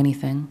don't do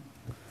anything.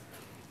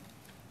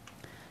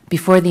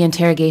 Before the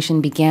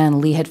interrogation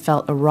began, Lee had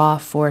felt a raw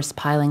force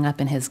piling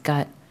up in his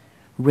gut.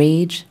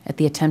 Rage at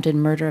the attempted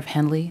murder of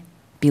Hendley,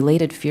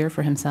 belated fear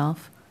for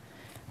himself,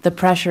 the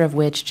pressure of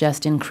which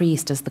just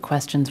increased as the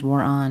questions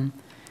wore on.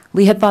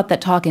 Lee had thought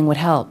that talking would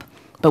help,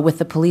 but with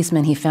the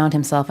policeman he found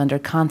himself under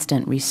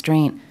constant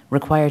restraint,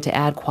 required to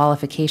add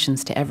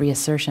qualifications to every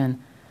assertion,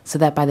 so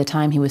that by the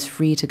time he was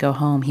free to go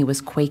home, he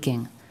was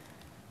quaking.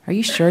 Are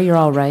you sure you're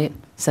all right?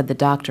 Said the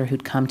doctor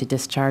who'd come to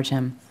discharge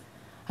him.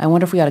 I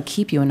wonder if we ought to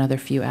keep you another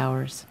few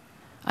hours.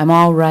 I'm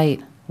all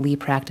right, Lee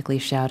practically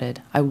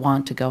shouted. I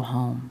want to go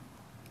home.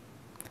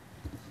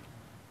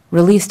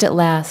 Released at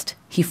last,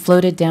 he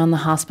floated down the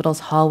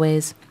hospital's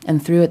hallways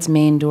and through its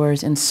main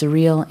doors in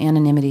surreal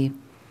anonymity.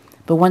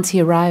 But once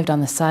he arrived on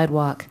the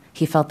sidewalk,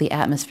 he felt the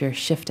atmosphere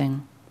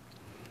shifting.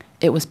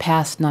 It was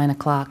past 9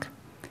 o'clock.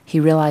 He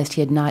realized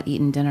he had not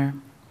eaten dinner.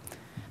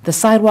 The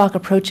sidewalk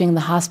approaching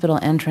the hospital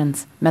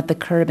entrance met the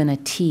curb in a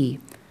T,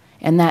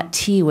 and that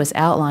T was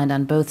outlined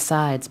on both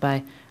sides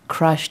by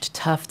crushed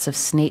tufts of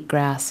snake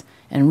grass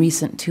and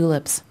recent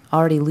tulips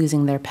already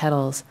losing their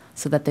petals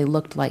so that they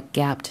looked like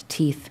gapped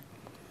teeth.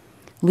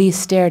 Lee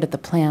stared at the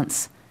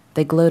plants.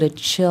 They glowed a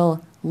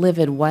chill,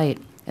 livid white,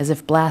 as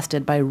if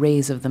blasted by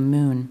rays of the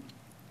moon.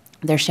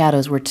 Their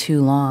shadows were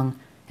too long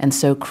and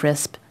so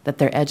crisp that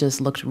their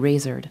edges looked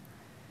razored.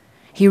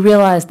 He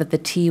realized that the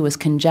T was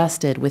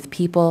congested with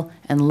people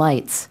and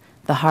lights,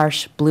 the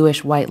harsh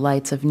bluish-white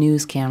lights of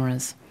news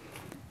cameras.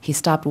 He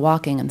stopped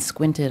walking and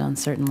squinted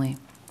uncertainly.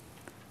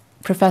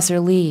 "Professor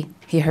Lee,"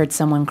 he heard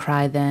someone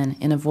cry then,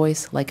 in a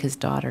voice like his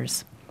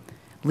daughter's.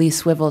 Lee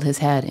swiveled his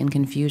head in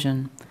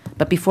confusion,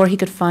 but before he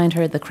could find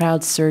her, the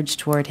crowd surged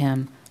toward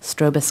him,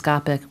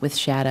 stroboscopic with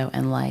shadow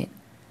and light.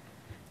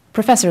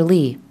 "Professor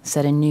Lee,"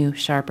 said a new,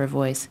 sharper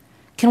voice,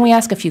 "can we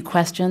ask a few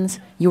questions?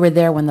 You were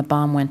there when the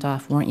bomb went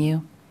off, weren't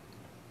you?"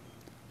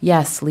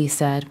 "Yes," Lee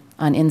said,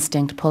 on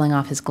instinct pulling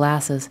off his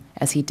glasses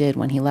as he did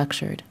when he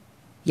lectured.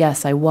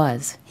 "Yes, I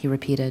was," he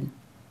repeated.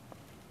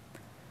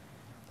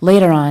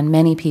 Later on,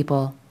 many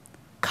people,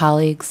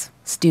 colleagues,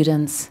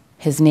 students,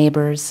 his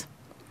neighbors,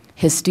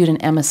 his student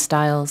Emma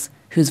Stiles,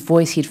 whose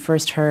voice he'd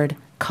first heard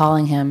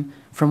calling him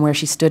from where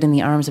she stood in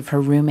the arms of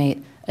her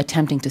roommate,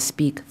 attempting to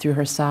speak through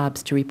her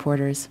sobs to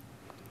reporters,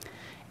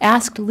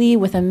 asked Lee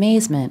with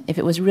amazement if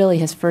it was really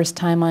his first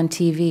time on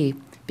TV,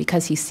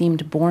 because he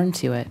seemed born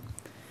to it.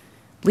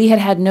 Lee had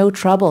had no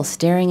trouble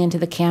staring into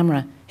the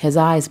camera, his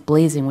eyes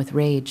blazing with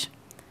rage.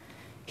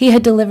 He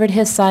had delivered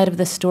his side of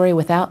the story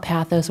without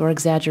pathos or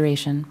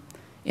exaggeration.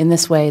 In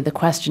this way, the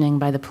questioning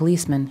by the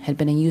policeman had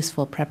been a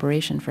useful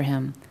preparation for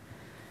him.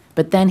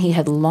 But then he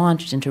had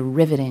launched into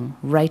riveting,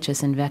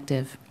 righteous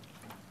invective.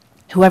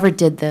 "Whoever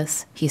did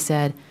this," he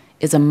said,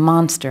 "is a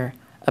monster,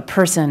 a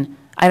person,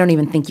 I don't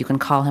even think you can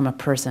call him a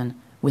person,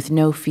 with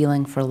no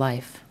feeling for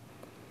life."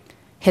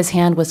 His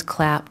hand was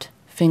clapped,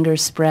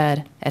 fingers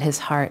spread at his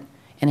heart,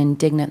 an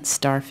indignant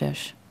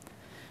starfish.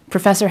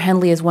 Professor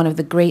Henley is one of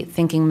the great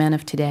thinking men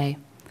of today.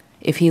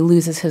 If he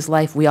loses his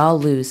life, we all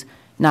lose,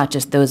 not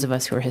just those of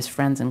us who are his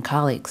friends and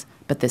colleagues,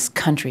 but this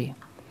country.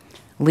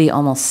 Lee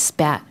almost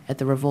spat at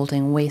the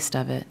revolting waste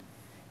of it.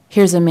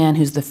 Here's a man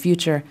who's the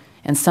future,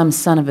 and some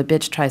son of a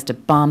bitch tries to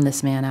bomb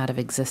this man out of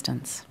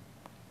existence.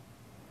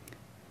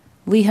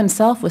 Lee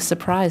himself was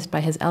surprised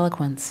by his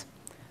eloquence.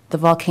 The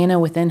volcano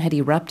within had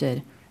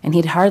erupted, and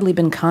he'd hardly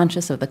been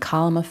conscious of the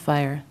column of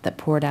fire that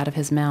poured out of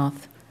his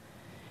mouth.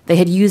 They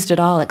had used it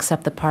all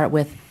except the part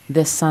with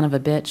 "this son of a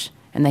bitch,"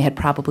 and they had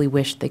probably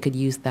wished they could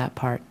use that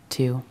part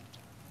too.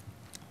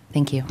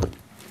 Thank you.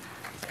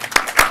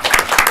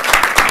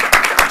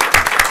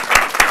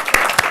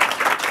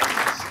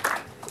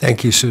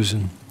 Thank you,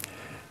 Susan.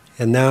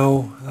 And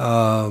now,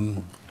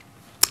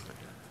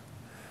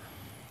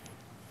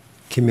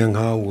 Kim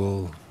Young-ha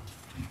will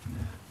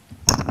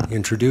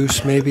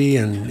introduce maybe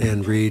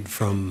and read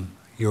from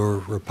Your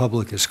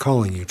Republic is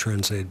Calling You,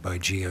 translated by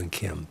Ji-Young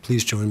Kim.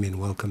 Please join me in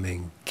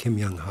welcoming Kim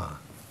Young-ha.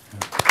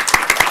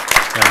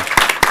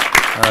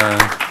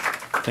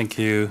 Thank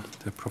you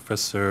to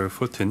Professor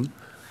Fulton.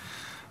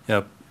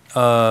 Yeah,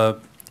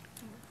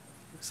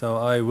 so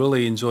I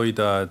really enjoyed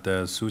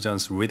the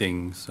Susan's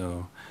reading.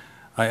 So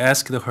I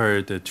asked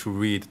her to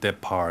read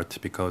that part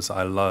because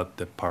I love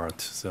that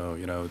part. So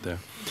you know,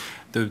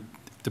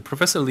 the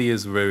Professor Lee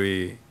is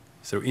very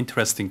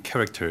interesting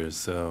character.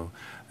 So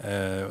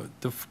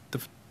the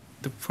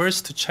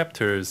first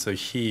chapter, so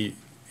he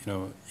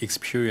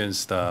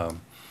experienced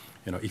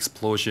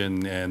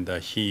explosion, and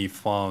he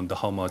found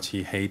how much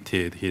he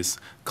hated his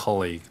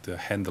colleague, the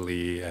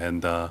Handley,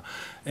 and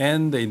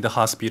in the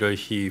hospital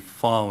he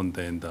found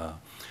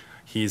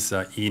his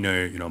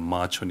inner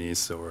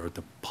macho-ness or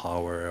the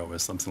power or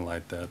something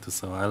like that.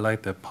 So I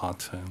like that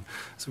part.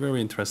 It's a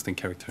very interesting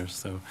character.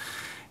 So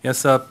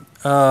yes,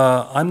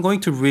 I'm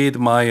going to read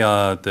my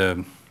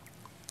the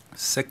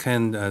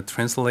second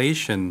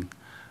translation.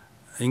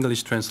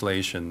 English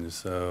translation.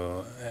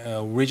 So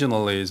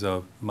originally is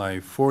my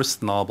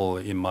first novel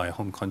in my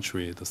home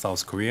country, the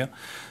South Korea.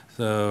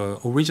 The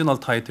original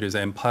title is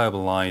Empire of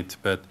Light,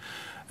 but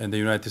in the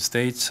United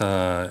States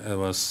it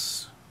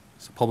was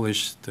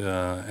published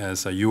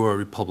as Your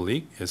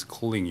Republic is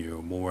Calling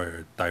You,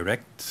 more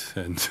direct,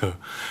 and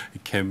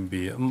it can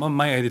be.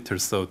 My editor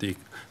thought it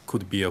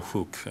could be a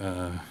hook,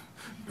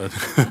 but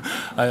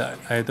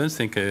I don't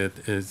think it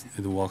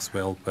works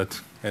well. But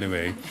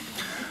anyway.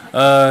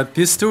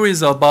 This story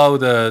is about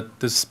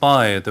the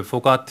spy, the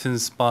forgotten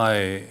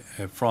spy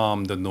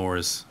from the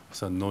North,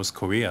 so North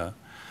Korea.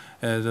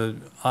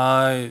 And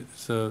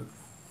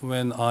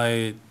when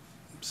I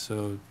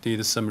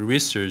did some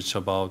research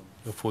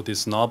for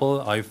this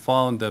novel, I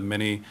found that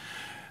many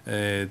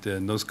the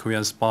North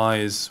Korean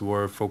spies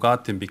were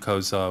forgotten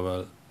because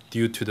of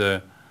due to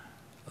the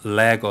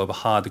lack of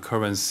hard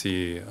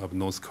currency of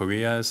North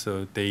Korea,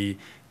 so they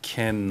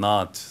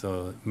cannot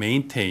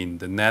maintain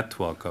the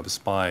network of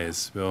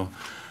spies. Well,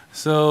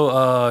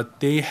 so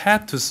they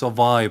had to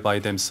survive by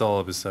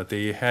themselves.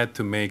 They had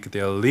to make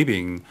their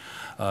living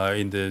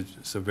in the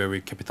very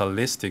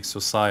capitalistic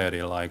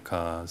society like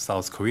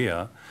South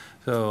Korea.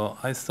 So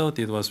I thought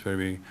it was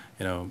very,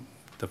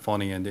 the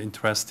funny and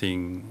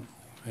interesting.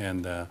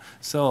 And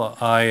so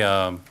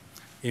I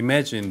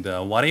imagined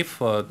what if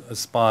a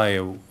spy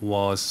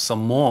was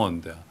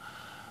summoned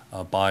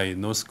by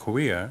North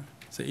Korea?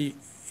 So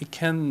it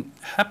can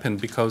happen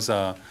because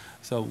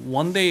so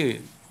one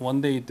day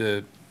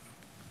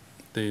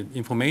the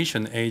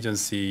information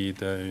agency,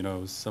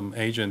 some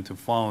agent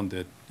found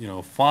that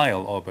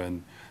file of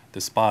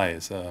the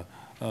spies.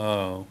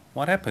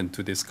 What happened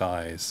to this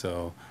guy?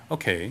 So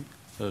okay,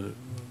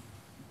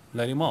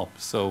 let him up.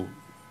 So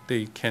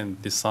they can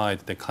decide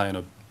the kind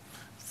of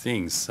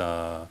things.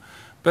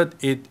 But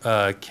it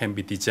can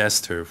be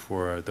disaster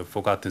for the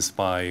forgotten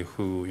spy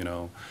who,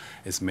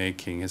 is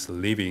making his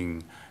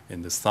living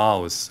in the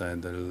South.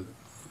 And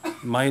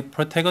my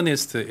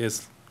protagonist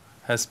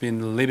has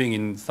been living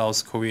in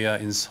South Korea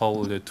in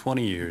Seoul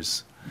 20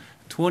 years.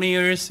 20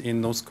 years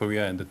in North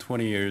Korea and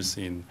 20 years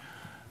in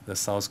the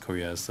South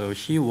Korea. So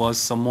he was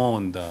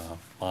summoned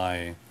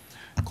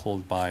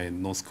called by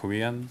North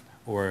Korean,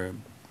 or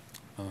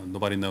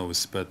nobody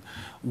knows. But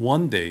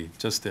one day,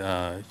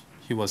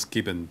 he was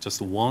given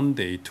just one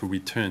day to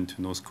return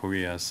to North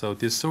Korea. So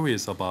this story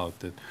is about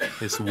a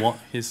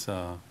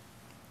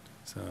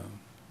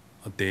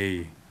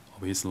day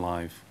of his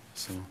life.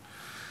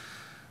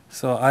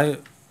 So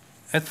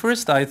at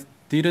first I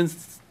didn't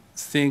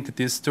think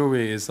this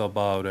story is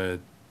about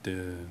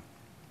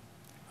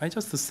I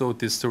just thought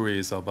this story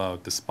is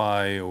about the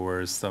spy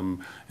or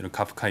some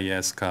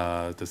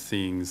Kafkaesque the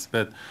things.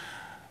 But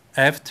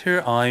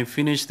after I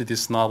finished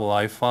this novel,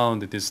 I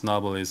found that this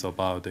novel is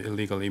about the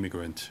illegal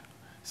immigrant.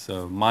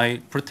 So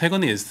my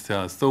protagonist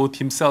thought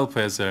himself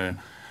as a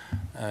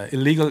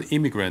illegal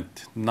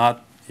immigrant,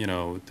 not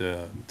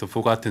the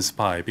forgotten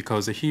spy,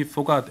 because he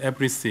forgot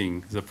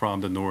everything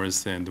from the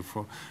North and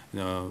from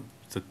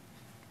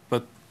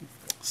but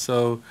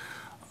so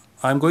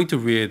I'm going to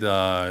read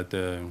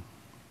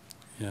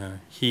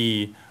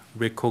he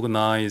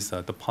recognized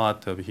the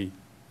part of he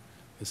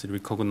is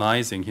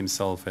recognizing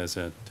himself as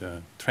a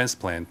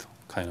transplant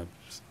kind of.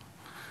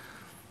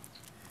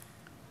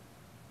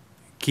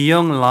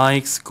 Ki-young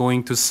likes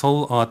going to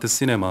Seoul Art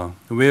Cinema,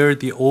 where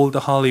the old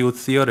Hollywood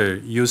theater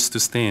used to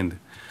stand.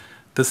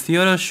 The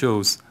theater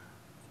shows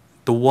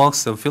the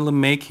works of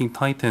filmmaking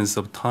titans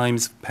of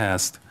times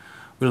past,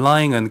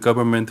 relying on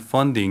government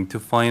funding to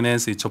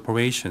finance its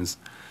operations.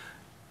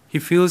 He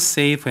feels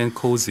safe and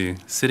cozy,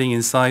 sitting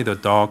inside a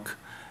dark,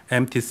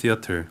 empty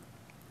theater.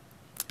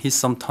 He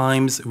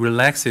sometimes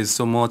relaxes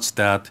so much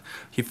that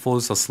he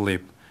falls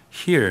asleep.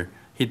 Here,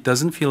 he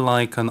doesn't feel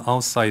like an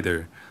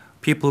outsider.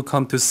 People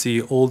come to see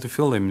old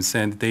films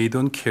and they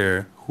don't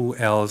care who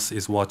else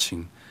is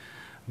watching.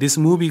 These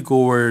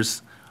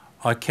moviegoers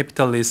are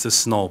capitalist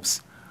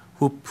snobs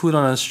who put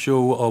on a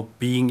show of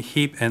being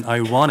hip and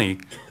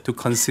ironic to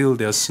conceal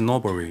their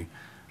snobbery.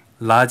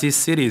 Large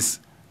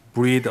cities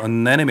breed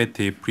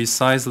anonymity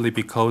precisely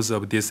because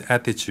of this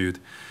attitude,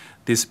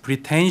 this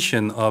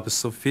pretension of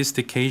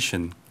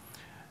sophistication.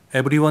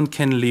 Everyone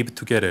can live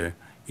together,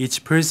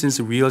 each person's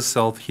real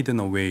self hidden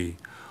away.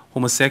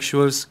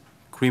 Homosexuals,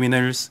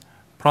 criminals,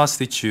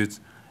 prostitutes,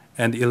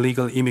 and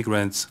illegal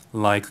immigrants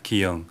like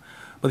Ki-young.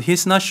 But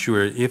he's not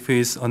sure if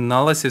his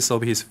analysis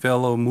of his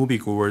fellow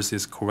moviegoers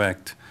is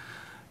correct.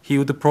 He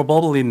would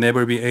probably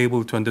never be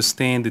able to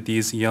understand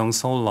these young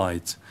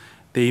Soulites.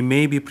 They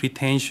may be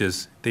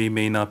pretentious, they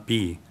may not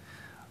be.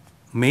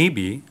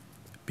 Maybe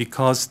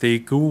because they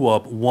grew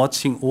up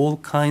watching all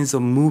kinds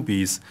of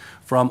movies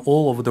from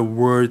all over the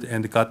world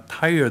and got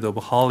tired of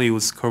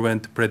Hollywood's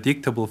current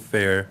predictable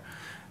fare,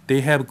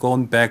 they have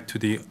gone back to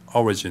the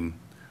origin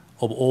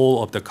of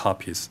all of the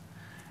copies.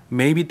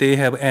 Maybe they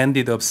have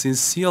ended up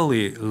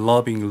sincerely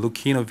loving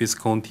Luchino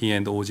Visconti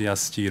and Oji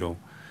Yasujiro.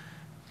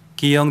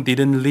 Ki-young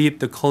didn't live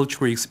the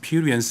cultural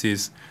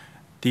experiences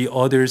the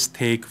others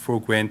take for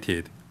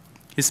granted.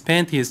 He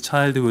spent his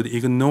childhood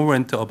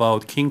ignorant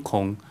about King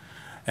Kong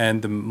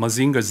and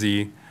Mazinger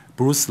Z,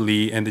 Bruce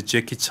Lee and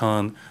Jackie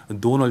Chan,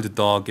 Donald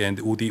Duck and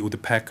Woody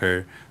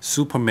Woodpecker,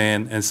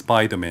 Superman and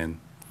Spider-Man.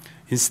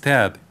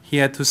 Instead, he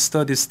had to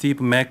study Steve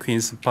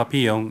McQueen's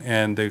Papillon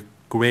and The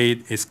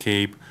Great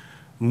Escape,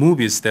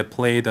 movies that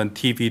played on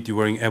TV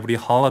during every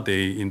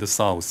holiday in the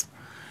South,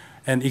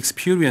 and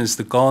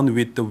experienced Gone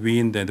with the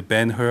Wind and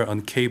Ben-Hur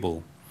on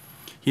cable.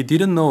 He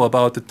didn't know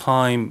about the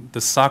time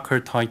the soccer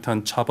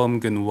titan Cha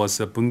Bum-gun was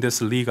a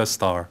Bundesliga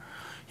star.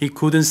 He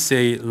couldn't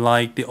say,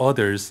 like the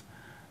others,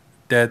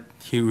 that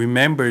he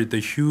remembered the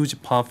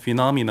huge pop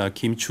phenomena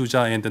Kim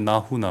Chuja and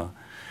Nahuna.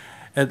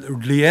 At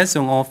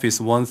Liaison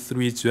Office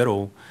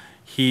 130,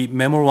 he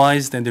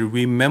memorized and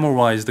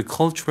rememorized the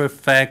cultural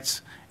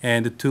facts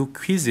and took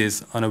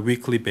quizzes on a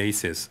weekly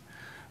basis.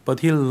 But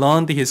he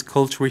learned his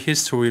cultural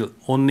history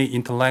only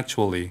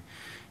intellectually.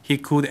 He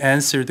could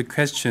answer the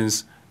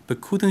questions but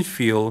couldn't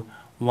feel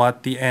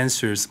what the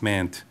answers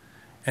meant.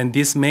 And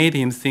this made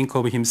him think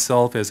of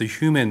himself as a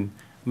human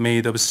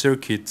made of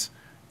circuits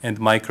and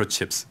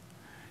microchips.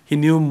 He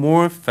knew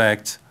more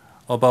facts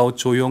about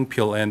Jo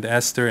Yong-pil and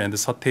Esther and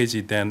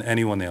Sotteji than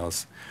anyone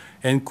else,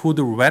 and could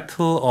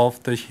rattle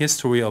off the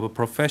history of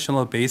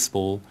professional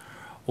baseball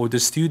or the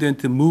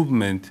student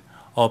movement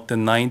of the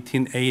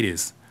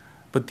 1980s.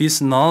 But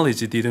this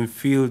knowledge didn't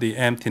fill the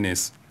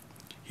emptiness.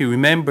 He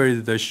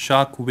remembered the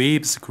shock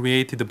waves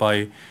created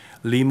by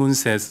Lee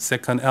Mun-se's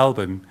second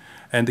album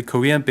and the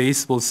Korean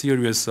baseball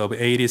series of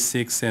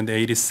 86 and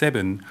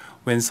 87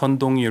 when Son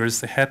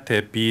Dong-il's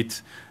Hete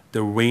beat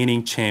the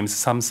reigning champs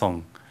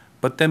Samsung.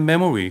 But that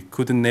memory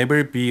could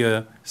never be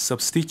a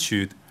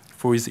substitute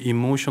for his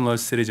emotional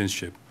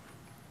citizenship.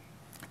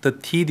 The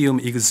tedium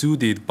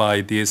exuded by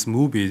these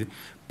movie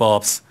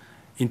buffs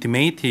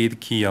intimated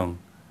Ki-young.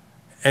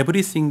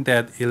 Everything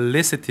that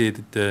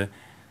elicited the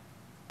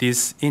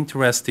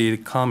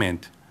disinterested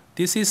comment,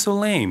 "This is so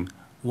lame,"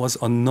 was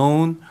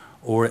unknown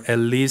or at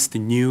least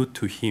new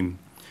to him.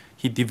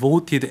 He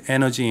devoted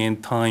energy and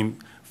time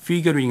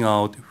figuring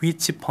out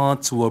which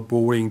parts were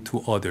boring to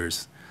others.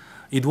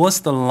 It was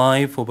the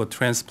life of a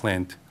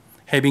transplant,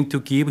 having to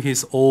give his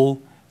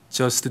all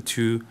just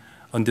to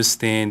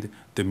understand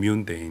the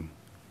mundane.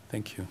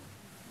 Thank you.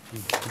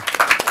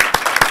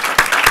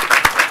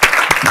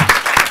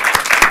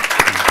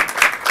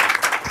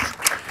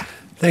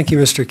 Thank you,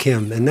 Mr.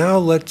 Kim. And now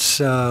let's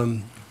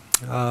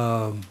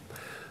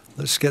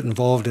get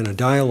involved in a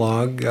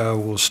dialogue.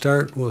 We'll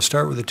start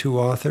with the two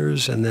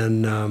authors, and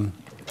then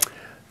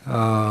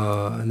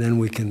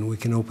we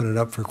can open it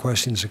up for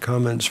questions and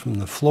comments from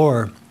the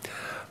floor.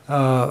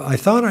 I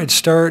thought I'd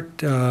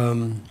start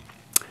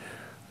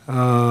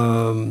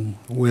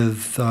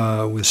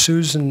with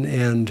Susan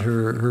and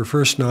her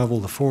first novel,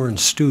 The Foreign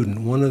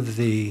Student. One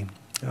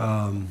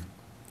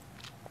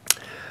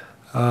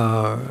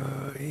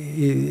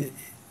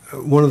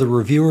of the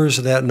reviewers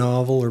of that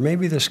novel, or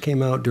maybe this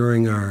came out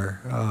during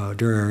our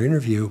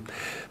interview,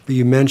 but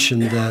you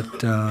mentioned that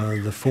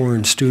The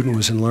Foreign Student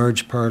was in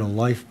large part a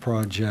life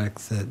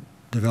project that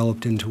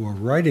developed into a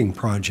writing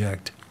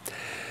project.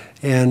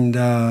 And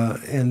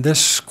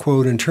this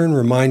quote in turn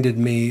reminded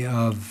me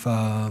of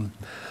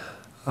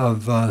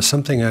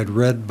something I'd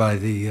read by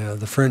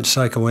the French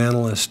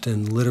psychoanalyst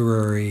and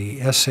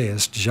literary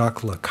essayist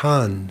Jacques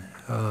Lacan.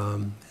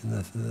 And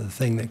the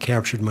thing that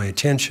captured my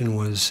attention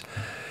was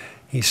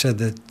he said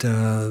that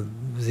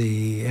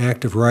the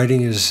act of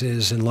writing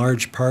is in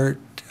large part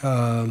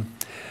an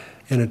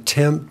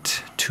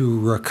attempt to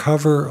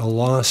recover a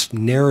lost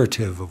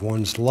narrative of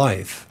one's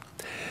life.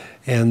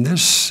 And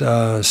this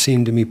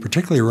seemed to me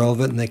particularly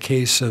relevant in the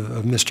case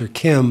of Mr.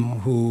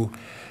 Kim, who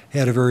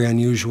had a very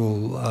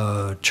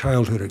unusual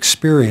childhood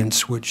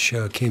experience, which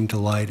came to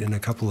light in a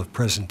couple of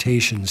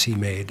presentations he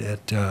made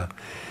at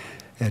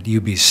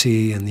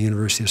UBC and the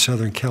University of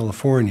Southern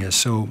California.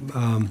 So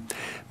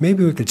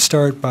maybe we could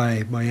start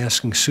by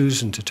asking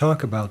Susan to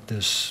talk about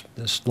this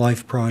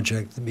life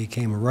project that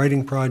became a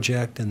writing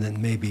project, and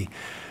then maybe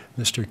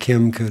Mr.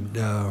 Kim could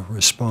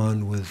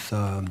respond with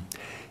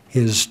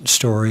his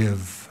story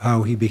of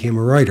how he became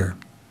a writer.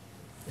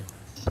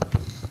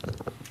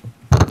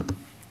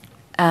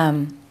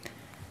 I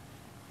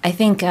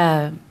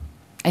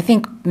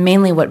think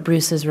mainly what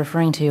Bruce is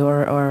referring to,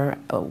 or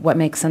what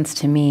makes sense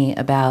to me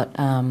about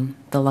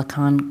the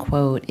Lacan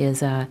quote, is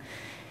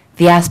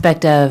the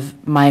aspect of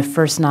my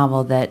first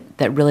novel that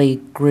really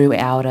grew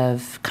out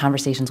of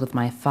conversations with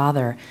my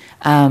father.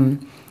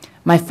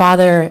 My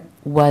father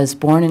was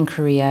born in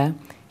Korea.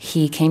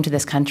 He came to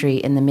this country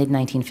in the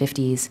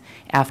mid-1950s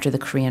after the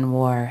Korean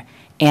War.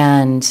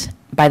 And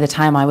by the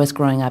time I was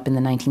growing up in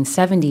the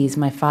 1970s,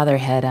 my father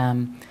had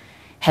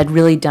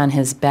really done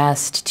his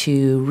best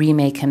to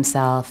remake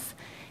himself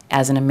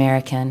as an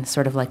American,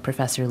 sort of like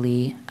Professor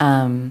Lee.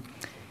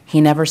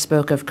 He never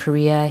spoke of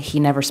Korea. He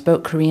never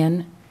spoke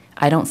Korean.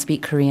 I don't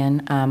speak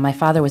Korean. My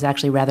father was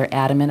actually rather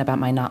adamant about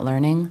my not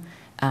learning,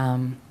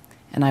 and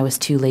I was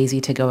too lazy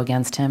to go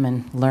against him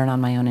and learn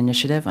on my own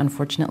initiative,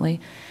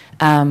 unfortunately.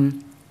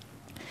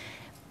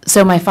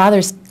 So my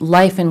father's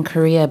life in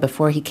Korea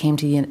before he came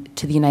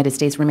to the United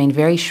States remained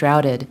very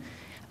shrouded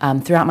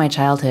throughout my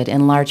childhood,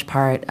 in large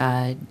part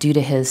due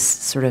to his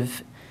sort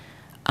of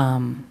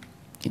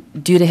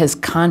due to his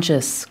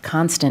conscious,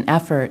 constant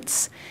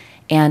efforts.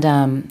 And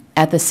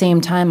at the same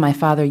time, my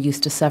father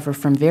used to suffer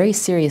from very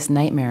serious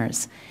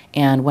nightmares.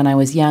 And when I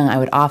was young, I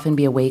would often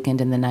be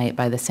awakened in the night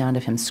by the sound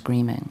of him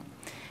screaming.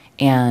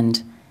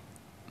 And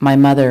my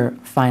mother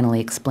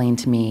finally explained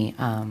to me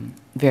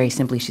very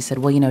simply, she said,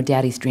 well, you know,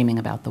 Daddy's dreaming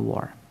about the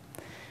war.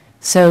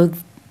 So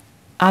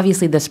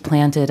obviously this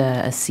planted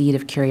a seed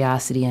of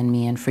curiosity in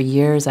me, and for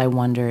years I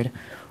wondered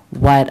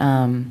what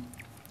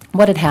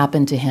had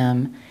happened to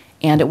him.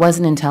 And it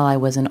wasn't until I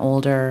was an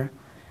older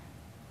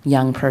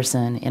young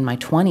person in my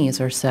 20s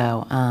or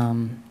so,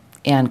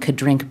 and could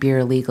drink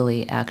beer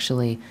legally,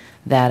 actually,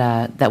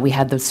 that we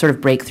had the sort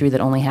of breakthrough that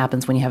only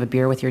happens when you have a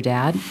beer with your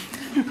dad.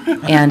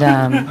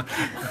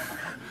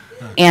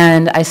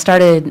 And I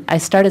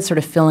started sort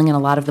of filling in a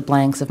lot of the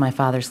blanks of my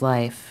father's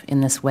life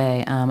in this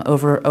way.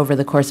 Over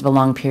the course of a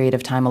long period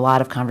of time, a lot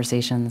of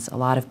conversations, a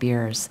lot of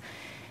beers.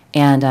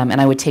 And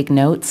I would take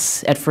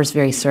notes, at first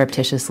very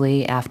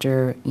surreptitiously,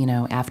 after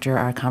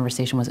our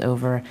conversation was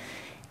over.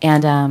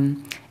 And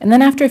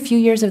then after a few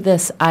years of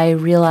this, I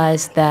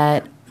realized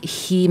that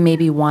he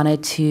maybe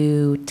wanted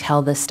to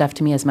tell this stuff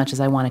to me as much as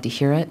I wanted to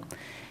hear it.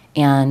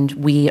 And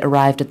we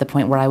arrived at the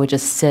point where I would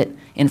just sit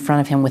in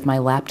front of him with my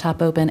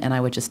laptop open and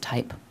I would just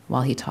type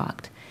while he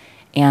talked.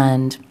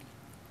 And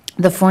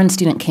The Foreign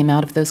Student came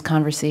out of those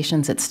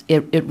conversations.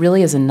 It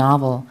really is a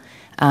novel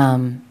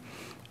in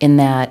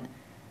that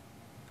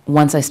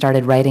once I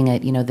started writing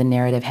it, you know, the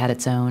narrative had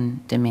its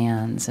own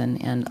demands,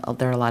 and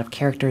there are a lot of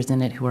characters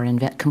in it who are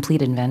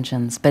complete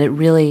inventions. But it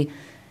really,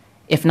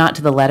 if not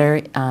to the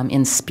letter,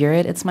 in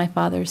spirit, it's my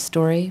father's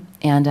story.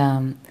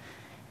 And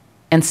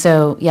And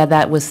so, yeah,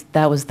 that was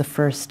the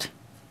first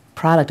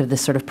product of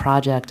this sort of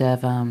project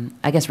of,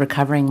 I guess,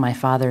 recovering my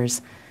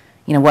father's,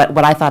 you know,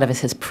 what I thought of as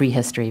his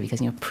prehistory,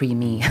 because, you know,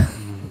 pre-me.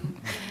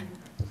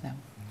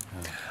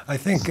 I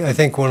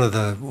think one of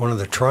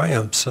the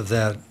triumphs of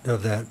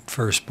that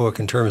first book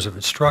in terms of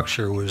its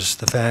structure was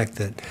the fact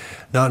that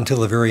not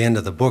until the very end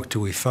of the book do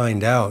we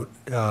find out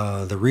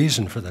the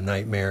reason for the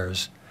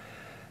nightmares.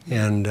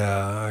 And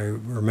I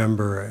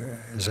remember,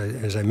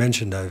 as I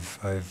mentioned,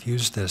 I've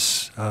used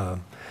this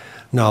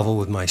novel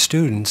with my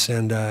students,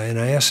 and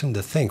I asked them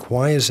to think,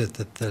 why is it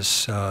that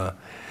this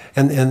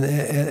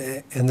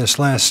and this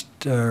last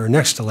or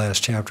next to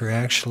last chapter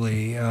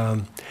actually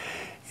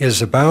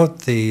is about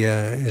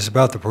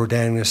the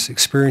protagonist's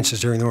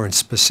experiences during the war, and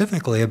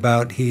specifically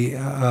about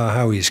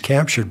how he's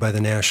captured by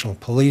the National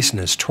Police and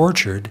is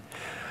tortured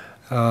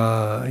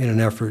in an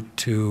effort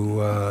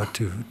to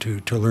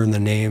learn the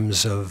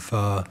names of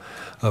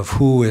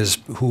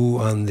who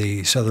on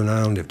the southern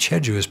island of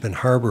Jeju has been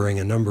harboring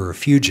a number of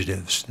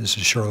fugitives. This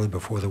is shortly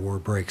before the war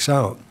breaks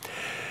out,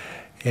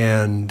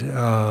 and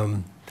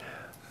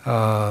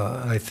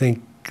I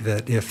think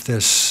that if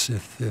this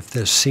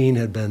scene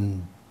had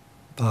been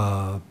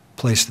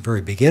placed at the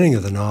very beginning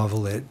of the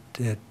novel, the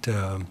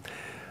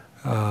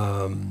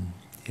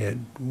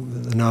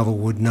novel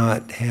would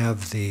not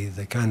have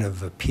the kind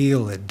of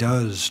appeal it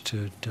does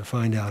to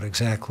find out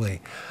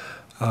exactly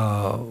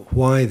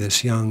why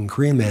this young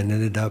Korean man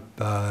ended up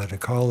at a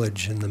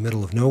college in the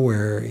middle of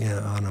nowhere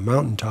on a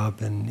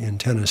mountaintop in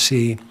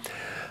Tennessee,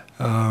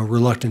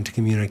 reluctant to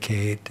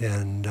communicate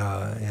and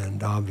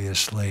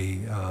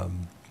obviously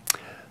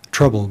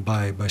troubled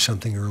by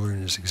something earlier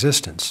in his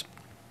existence.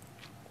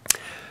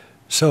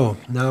 So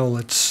now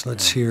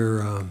let's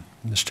hear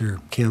Mr.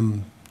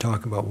 Kim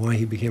talk about why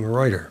he became a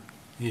writer.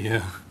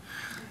 Yeah.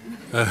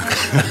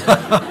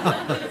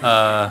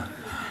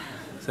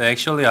 So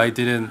actually, I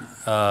didn't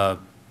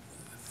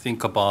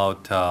think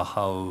about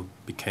how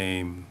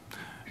became,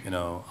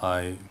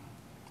 I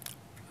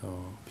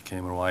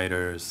became a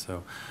writer.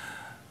 So,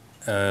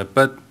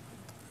 but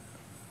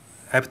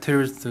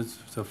after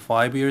the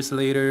 5 years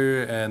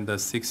later and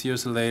 6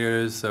 years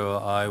later, so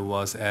I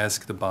was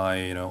asked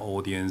by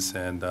audience,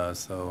 and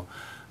so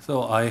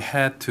I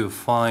had to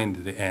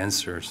find the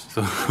answers.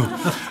 So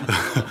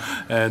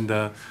and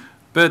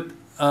but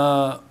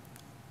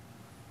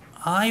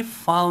I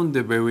found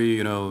the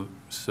very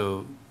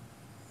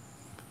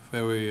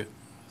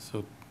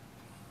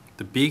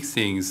the big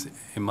things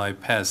in my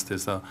past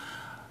is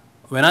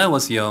when I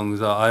was young.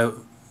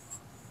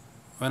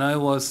 When I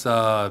was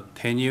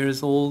 10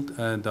 years old,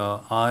 and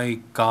I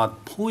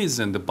got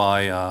poisoned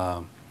by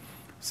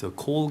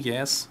coal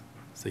gas,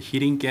 the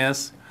heating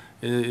gas.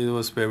 It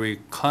was very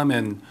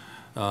common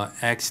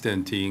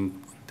accident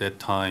in that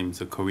time,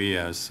 the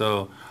Korea.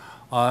 So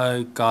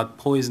I got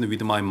poisoned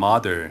with my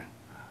mother,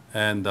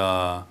 and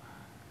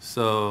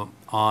so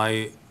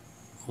I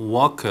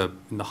woke up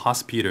in the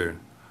hospital,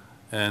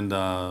 and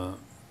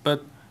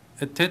but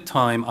at that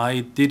time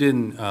I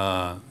didn't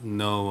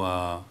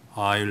know.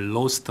 I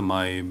lost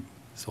my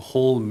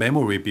whole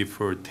memory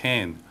before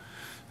 10.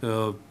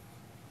 But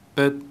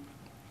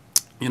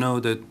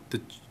the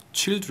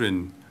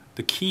children,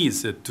 the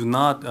kids do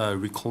not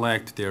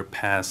recollect their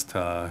past.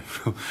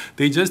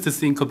 They just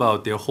think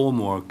about their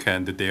homework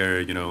and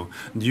their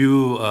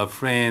new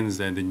friends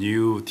and the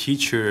new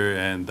teacher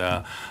and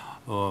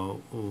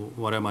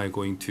what am I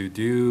going to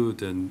do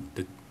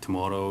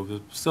tomorrow.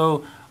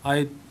 So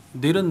I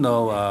didn't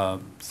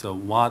know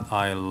what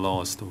I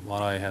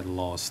had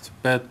lost.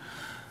 But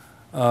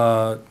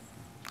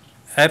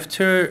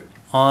after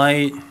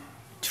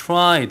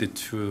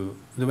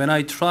when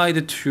I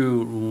tried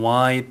to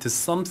write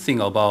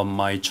something about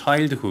my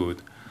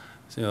childhood,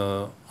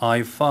 so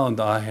I found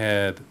I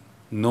had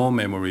no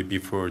memory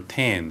before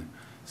 10.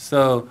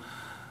 So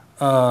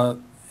it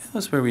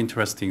was very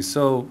interesting.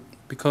 So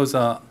because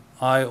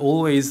I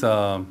always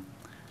thought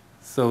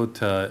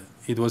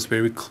it is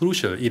very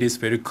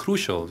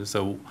crucial.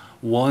 So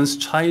one's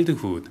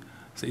childhood,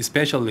 so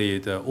especially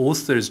the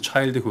author's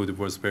childhood,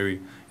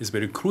 is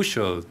very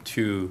crucial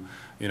to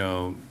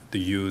the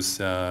use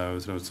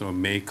sort of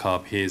make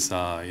up his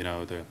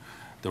the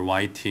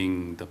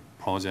writing, the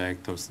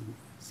project was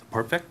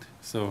perfect.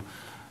 So,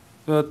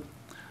 but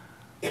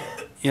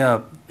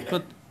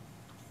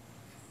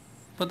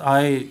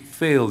I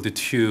failed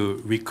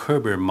to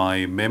recover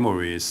my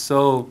memories.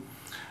 So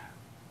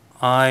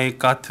I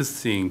got to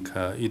think.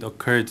 It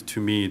occurred to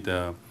me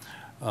that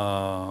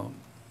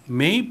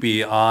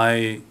maybe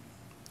I'm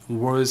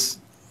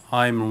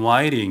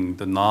writing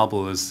the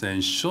novels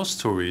and short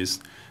stories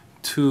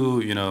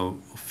to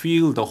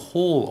feel the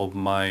whole of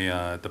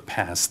my the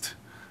past.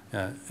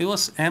 It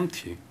was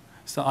empty,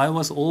 so I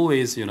was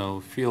always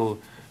feel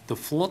the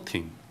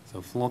floating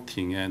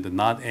and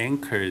not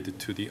anchored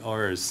to the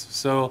earth.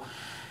 So,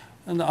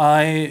 and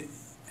I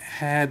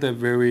had a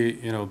very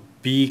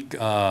big.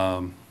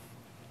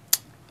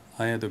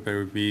 I had a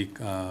very big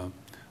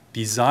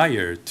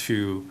desire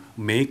to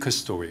make a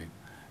story,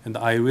 and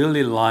I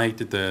really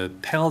liked to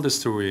tell the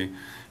story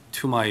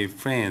to my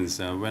friends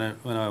when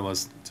I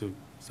was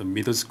the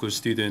middle school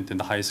student and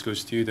the high school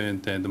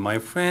student, and my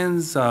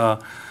friends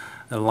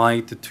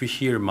liked to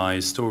hear my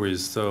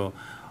stories. So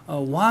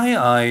why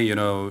I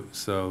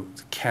so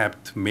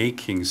kept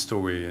making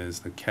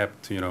stories,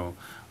 kept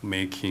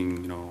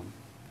making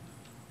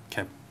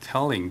kept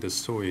telling the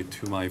story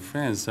to my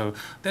friends. So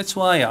that's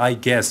why I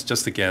guess,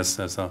 just a guess,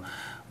 so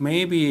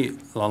maybe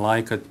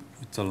like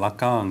the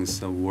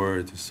Lacan's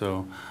word.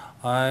 So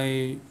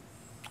I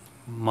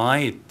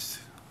might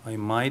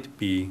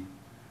be,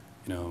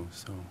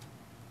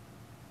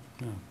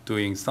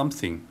 doing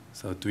something.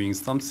 So doing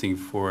something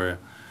for,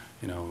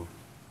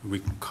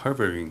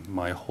 recovering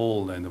my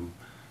whole and,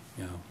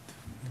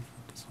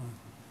 that's why,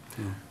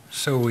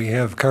 So we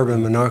have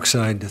carbon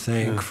monoxide to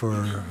thank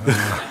for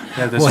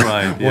yeah, that's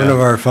right. Yeah. one of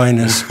our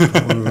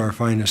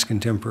finest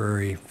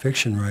contemporary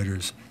fiction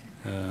writers.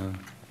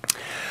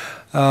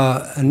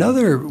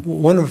 Another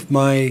one of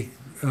my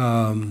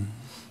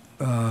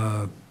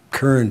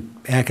current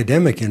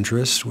academic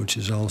interests, which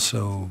is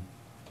also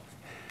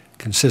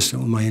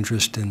consistent with my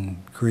interest in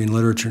Korean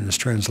literature and its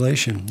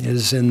translation,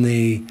 is in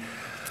the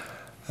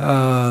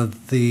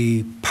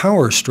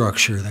power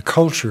structure, the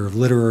culture of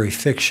literary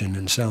fiction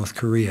in South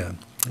Korea.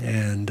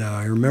 And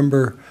I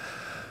remember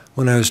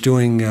when I was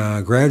doing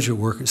graduate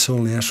work at Seoul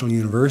National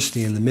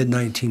University in the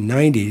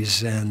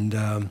mid-1990s, and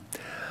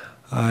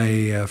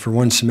for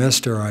one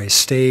semester, I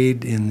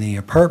stayed in the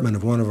apartment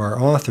of one of our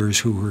authors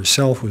who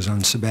herself was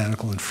on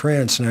sabbatical in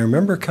France, and I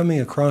remember coming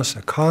across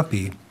a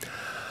copy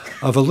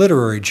of a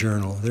literary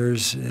journal.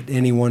 At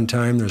any one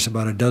time, there's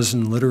about a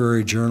dozen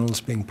literary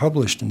journals being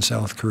published in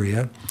South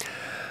Korea,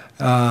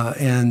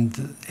 and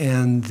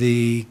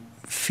the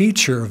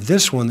feature of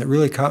this one that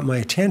really caught my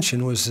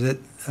attention was that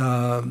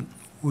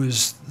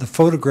was the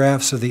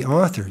photographs of the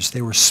authors.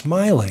 They were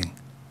smiling.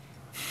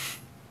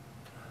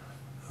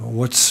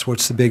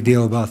 What's the big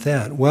deal about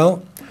that?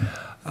 Well,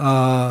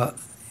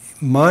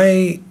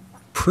 my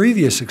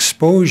previous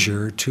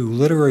exposure to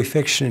literary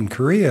fiction in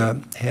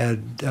Korea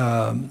had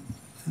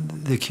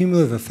the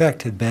cumulative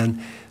effect had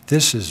been,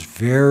 this is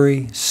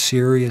very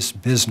serious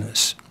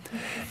business.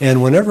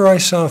 And whenever I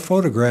saw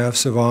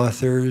photographs of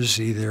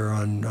authors, either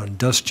on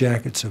dust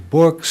jackets of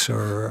books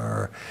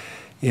or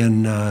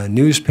in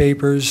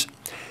newspapers,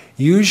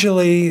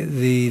 usually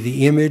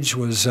the image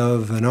was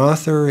of an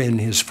author in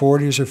his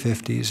 40s or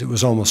 50s. It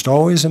was almost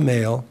always a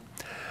male,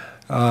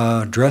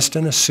 dressed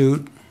in a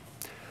suit.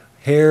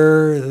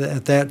 Hair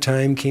at that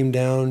time came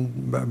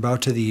down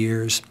about to the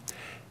ears,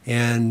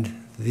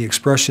 and the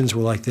expressions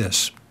were like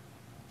this.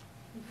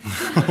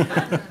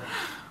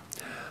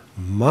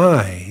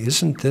 My,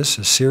 isn't this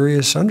a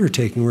serious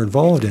undertaking we're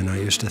involved in,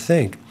 I used to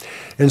think.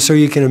 And so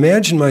you can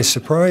imagine my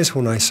surprise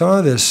when I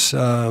saw this,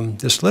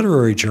 this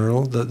literary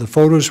journal. The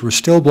photos were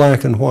still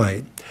black and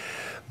white,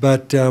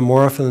 but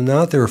more often than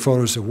not, there were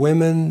photos of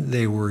women.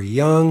 They were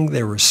young,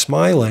 they were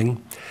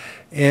smiling,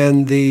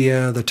 and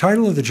the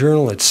title of the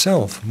journal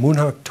itself,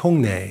 Munhak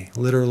Tongne,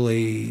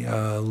 literally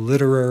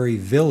literary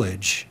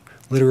village,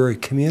 literary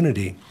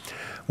community,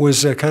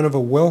 was kind of a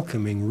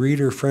welcoming,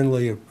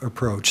 reader-friendly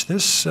approach.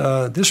 This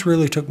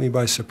really took me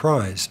by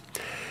surprise,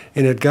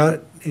 and it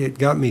got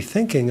me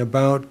thinking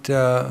about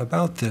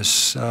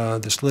this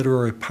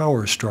literary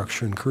power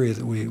structure in Korea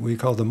that we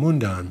call the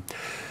mundan.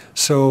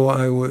 So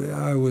I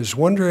was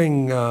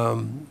wondering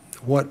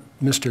what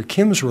Mr.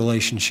 Kim's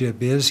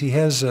relationship is. He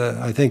has,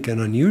 I think,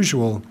 an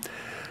unusual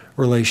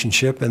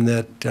relationship in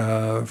that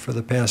for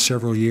the past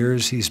several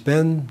years he's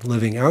been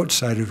living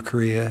outside of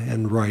Korea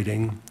and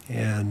writing,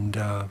 and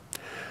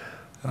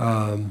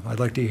I'd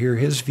like to hear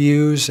his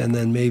views, and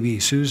then maybe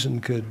Susan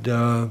could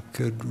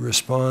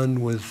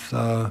respond with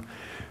her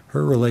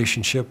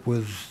relationship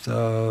with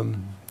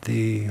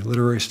the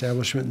literary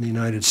establishment in the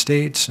United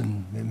States,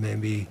 and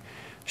maybe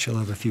she'll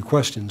have a few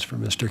questions for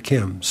Mr.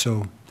 Kim.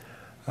 So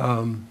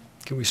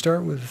can we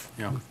start with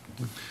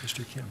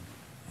Mr. Kim?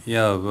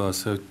 Yeah, well,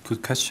 so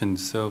good question.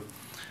 So,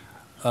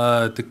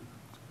 so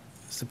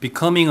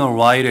becoming a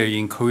writer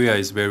in Korea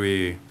is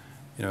very,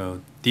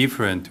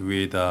 different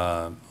with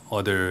the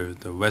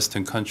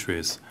Western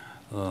countries,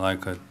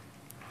 like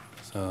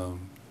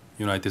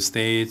United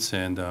States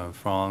and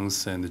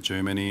France and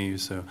Germany.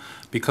 So,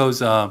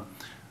 because in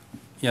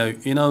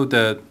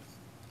the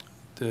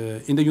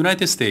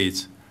United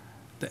States,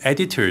 the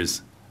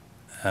editors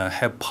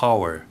have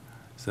power,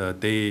 so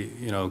they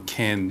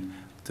can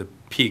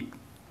pick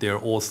their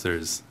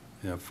authors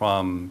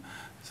from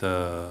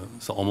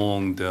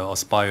among the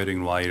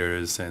aspiring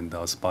writers and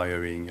the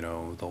aspiring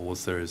the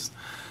authors.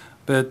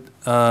 But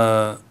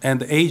and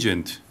the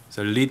agent,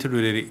 the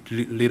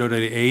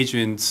literary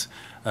agents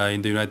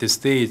in the United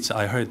States,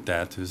 I heard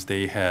that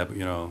they have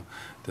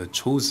the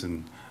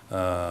chosen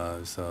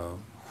so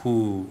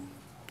who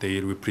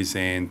they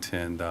represent,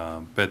 and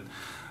but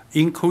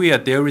in Korea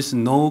there is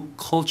no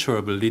culture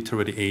of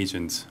literary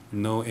agents,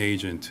 no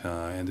agent,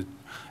 and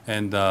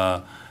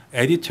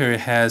editor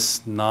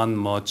has not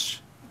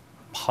much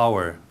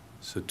power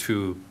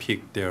to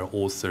pick their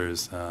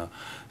authors.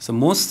 So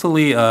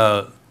mostly.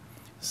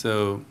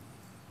 So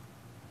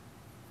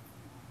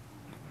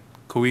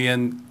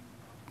Korean,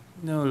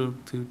 the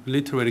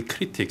literary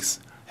critics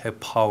have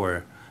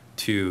power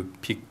to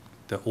pick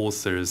the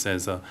authors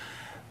as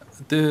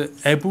the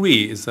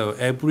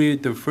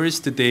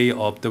first day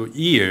of the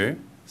year.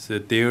 So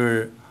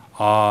there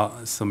are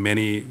so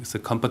many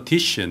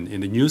competition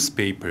in the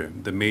newspaper,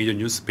 the major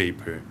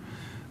newspaper.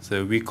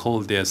 So we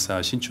call this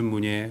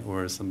신춘문예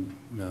or some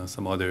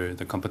other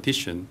the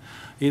competition.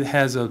 It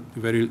has a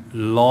very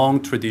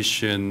long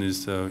tradition,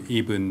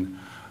 even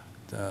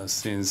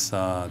since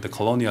the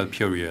colonial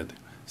period.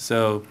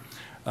 So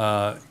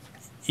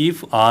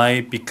if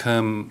I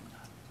become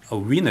a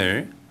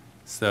winner,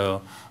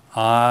 so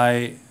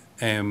I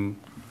am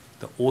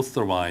the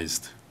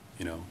authorized,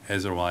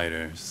 as a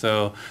writer.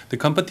 So the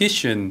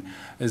competition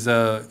is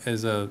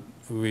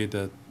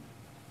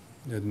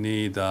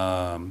need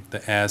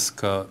to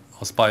ask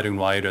aspiring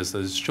writers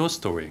a short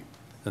story,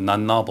 a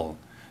non-novel.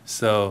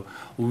 So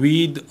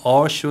with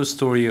our short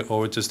story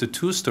or just the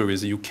two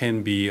stories, you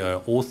can be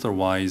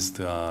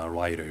authorized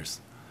writers,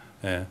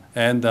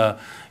 and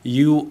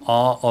you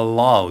are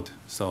allowed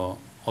to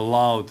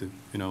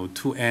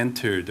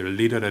enter the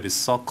literary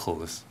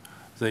circles.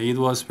 So it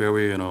was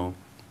very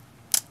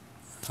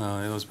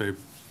it's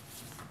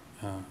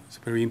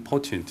very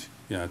important,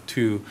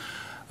 to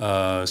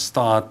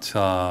start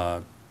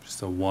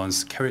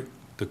one's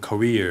the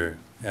career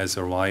as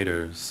a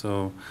writer.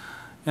 So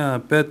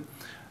but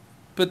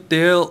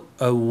there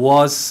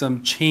was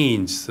some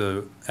change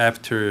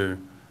after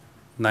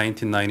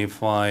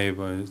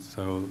 1995.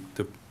 So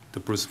the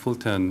Bruce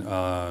Fulton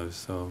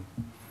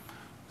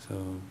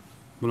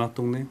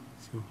문학동네,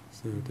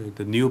 so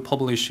the new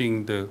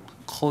publishing, the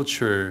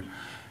culture,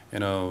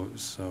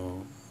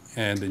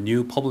 and the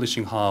new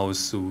publishing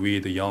house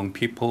with the young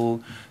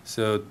people.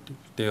 So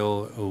there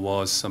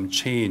was some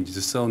change.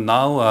 So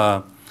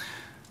now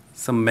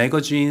some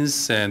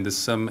magazines and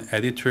some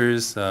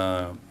editors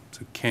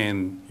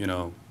can,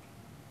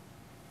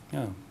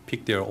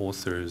 pick their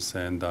authors,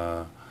 and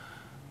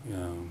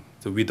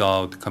so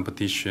without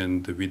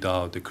competition,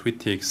 without the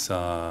critics,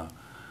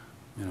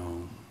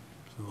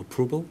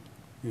 approval.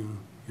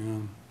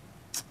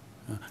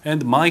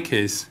 And my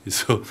case,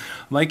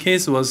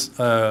 was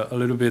a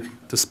little bit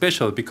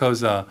special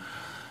because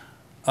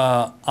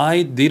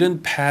I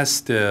didn't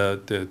pass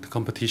the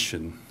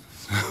competition.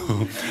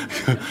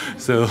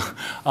 So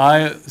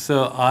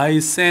I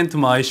sent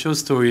my short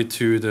story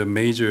to the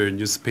major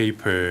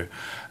newspaper,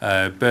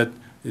 but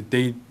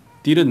they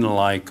didn't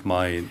like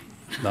my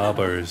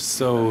novels.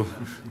 So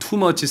too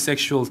much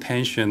sexual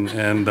tension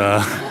and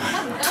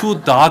too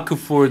dark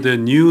for the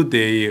new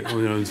day.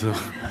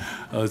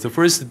 The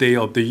first day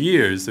of the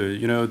year. So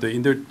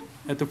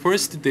at the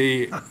first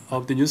day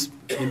of the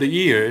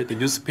year, the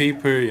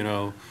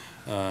newspaper,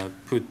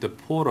 put the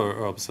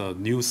photo of the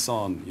new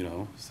sun,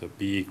 so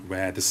big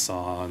red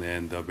sun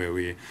and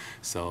very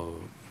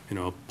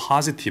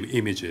positive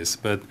images.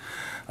 But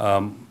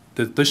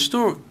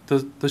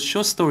the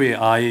short story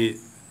I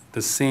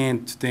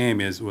sent to them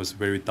was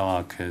very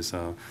dark. As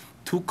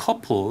two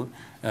couple,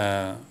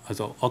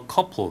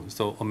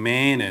 so a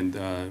man and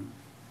a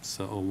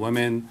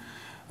woman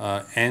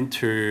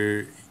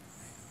enter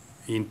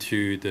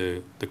into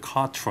the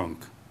car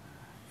trunk,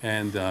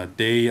 and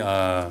they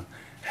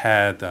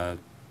had the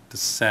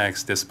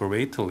sex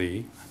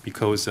desperately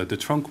because the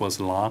trunk was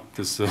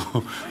locked, so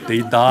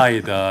they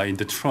died in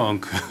the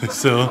trunk.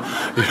 So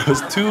it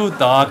was too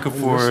dark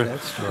for.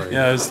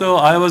 Yeah, so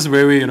I was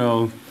very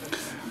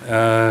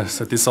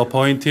so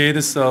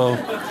disappointed. So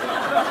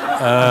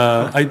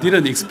I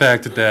didn't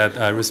expect that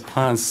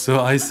response.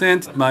 So I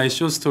sent my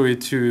short story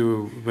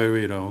to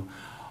very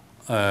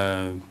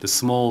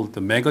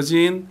the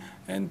magazine,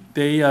 and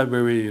they are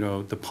very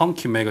the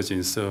punky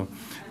magazine. So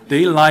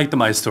they liked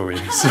my story.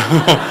 So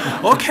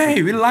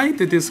okay, we liked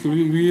this.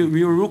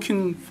 We were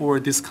looking for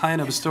this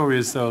kind of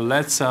story. So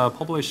let's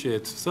publish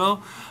it. So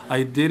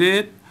I did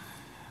it.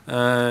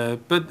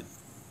 But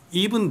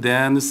even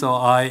then, so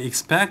I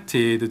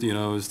expected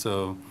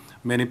so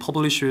many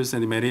publishers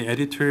and many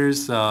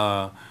editors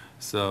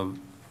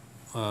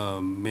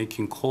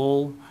making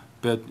call,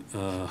 but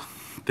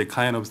the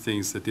kind of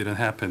things that didn't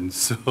happen.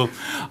 So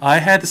I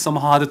had some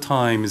hard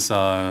times.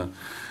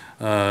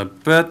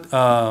 But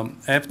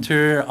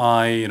after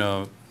I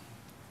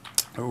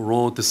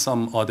wrote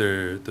some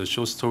other the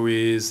short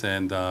stories,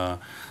 and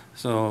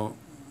so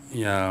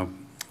yeah,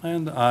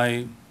 and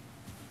I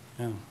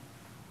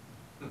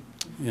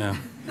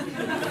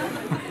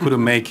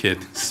couldn't make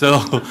it. So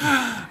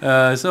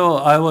so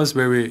I was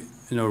very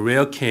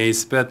rare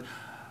case. But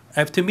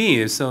after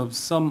me, so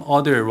some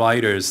other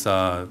writers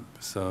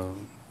so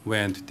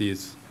went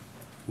this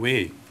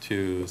way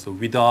too. So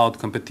without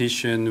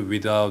competition,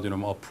 without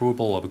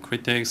approval of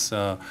critics,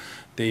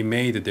 they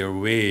made their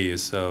way.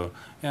 So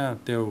yeah,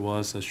 there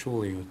was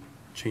surely a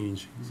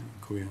change in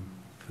Korean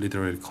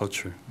literary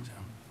culture. Yeah.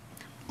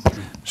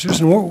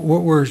 Susan,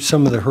 what were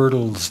some of the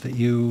hurdles that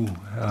you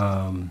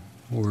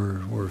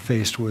were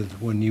faced with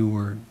when you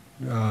were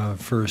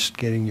first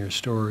getting your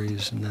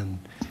stories and then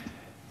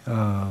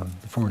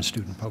the foreign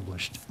student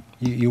published?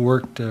 You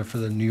worked for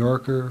the New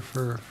Yorker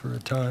for a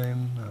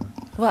time.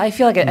 Well, I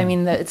feel like, I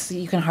mean,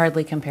 you can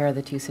hardly compare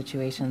the two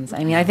situations.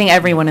 I mean, I think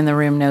everyone in the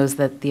room knows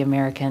that the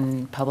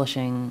American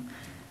publishing,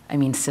 I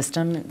mean,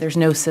 system, there's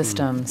no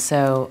system,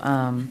 so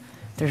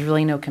there's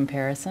really no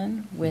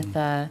comparison with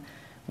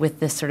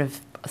this sort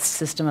of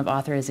system of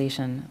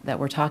authorization that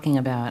we're talking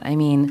about. I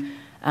mean,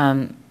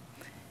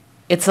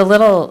 it's a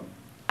little,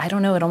 I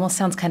don't know, it almost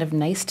sounds kind of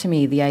nice to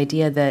me, the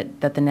idea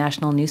that the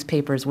national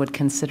newspapers would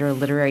consider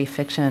literary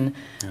fiction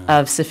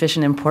of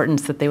sufficient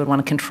importance that they would want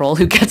to control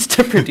who gets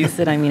to produce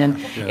it. I mean,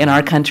 in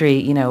our country,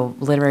 you know,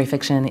 literary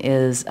fiction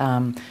is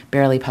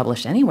barely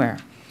published anywhere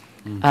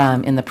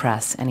in the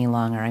press any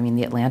longer. I mean,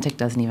 The Atlantic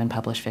doesn't even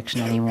publish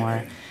fiction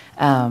anymore.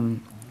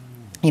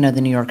 You know,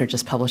 The New Yorker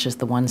just publishes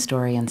the one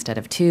story instead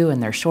of two,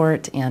 and they're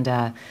short,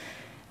 and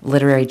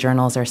literary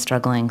journals are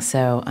struggling.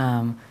 So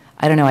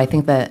I don't know. I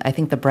think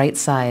the bright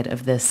side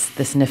of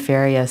this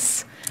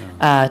nefarious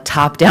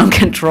top-down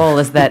control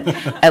is that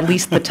at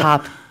least the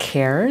top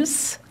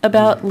cares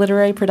about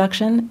literary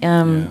production,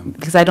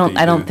 because I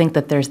don't think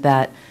that there's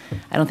that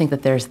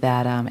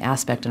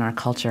aspect in our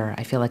culture.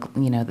 I feel like,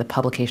 you know, the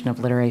publication of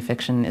literary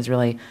fiction is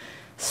really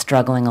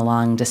struggling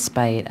along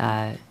despite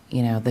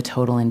you know, the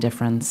total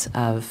indifference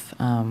of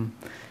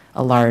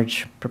a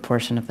large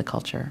proportion of the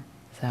culture.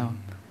 So,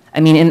 I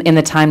mean, in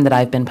the time that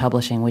I've been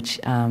publishing, which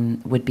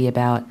would be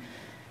about,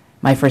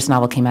 my first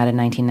novel came out in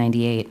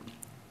 1998.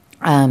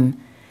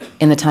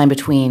 In the time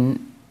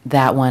between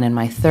that one and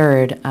my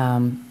third,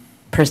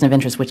 Person of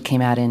Interest, which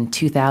came out in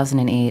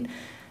 2008,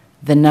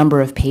 the number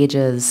of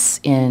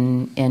pages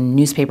in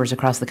newspapers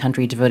across the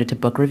country devoted to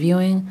book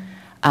reviewing,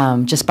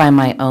 just by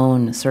my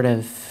own sort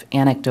of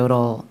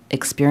anecdotal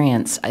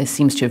experience, it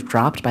seems to have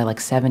dropped by like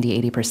 70,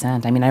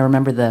 80%. I mean, I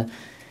remember the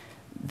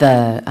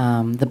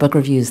book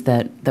reviews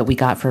that we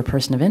got for A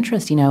Person of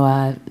Interest, you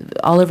know,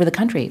 all over the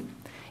country.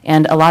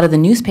 And a lot of the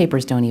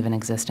newspapers don't even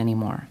exist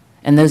anymore.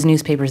 And those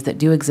newspapers that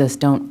do exist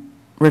don't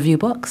review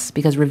books,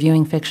 because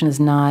reviewing fiction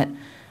is not,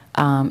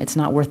 it's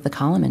not worth the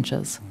column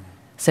inches.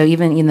 So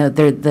even, you know,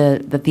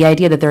 the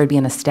idea that there would be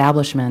an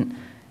establishment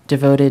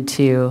devoted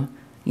to,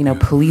 you know,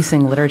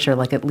 policing literature,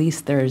 like at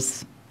least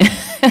there's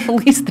at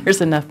least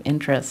there's enough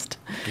interest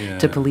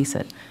to police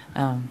it.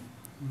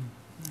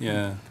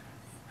 Yeah.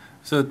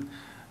 So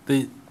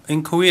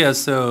in Korea,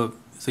 so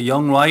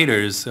young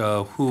writers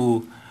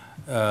who,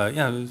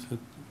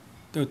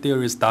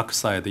 there is dark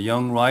side. The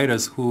young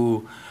writers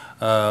who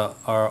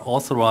are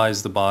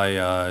authorized by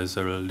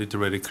the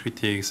literary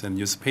critics and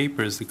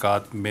newspapers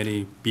got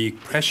many big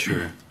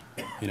pressure.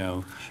 You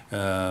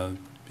know,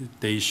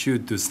 they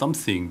should do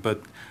something,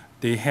 but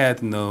they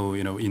had no,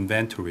 you know,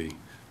 inventory.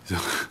 So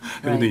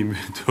no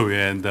inventory,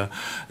 and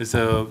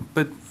so.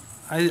 But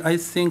I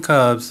think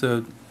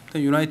so. The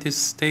United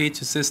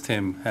States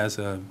system has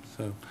a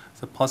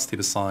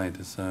positive side.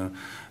 So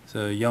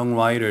young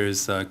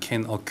writers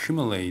can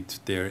accumulate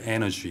their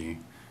energy.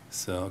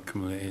 So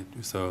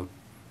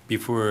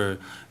before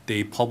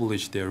they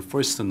publish their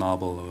first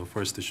novel or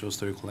first short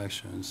story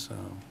collection. So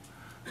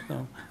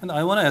and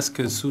I want to ask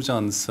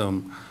Sujan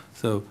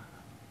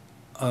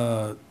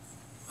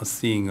a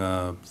thing.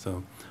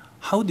 So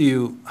how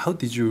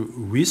did you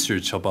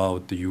research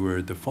about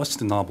the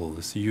first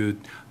novel? So you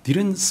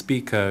didn't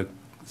speak the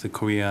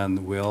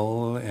Korean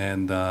well,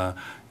 and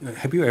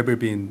have you ever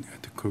been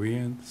to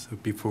Korean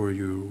before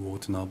you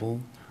wrote a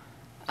novel?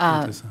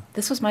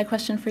 This was my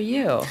question for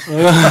you.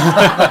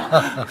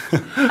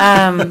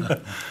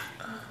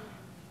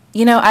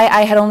 You know,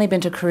 I had only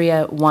been to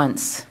Korea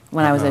once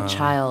when I was a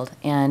child,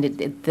 and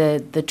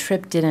the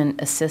trip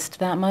didn't assist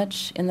that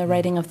much in the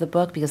writing of the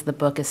book, because the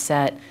book is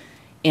set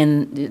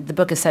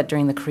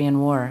during the Korean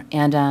War,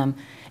 and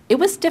it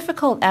was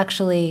difficult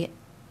actually.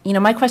 You know,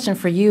 my question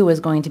for you was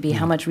going to be,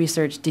 how much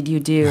research did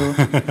you do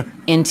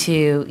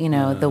into, you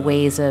know, the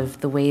ways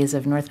of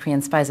North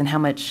Korean spies, and how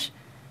much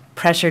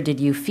pressure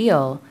did you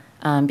feel?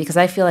 Because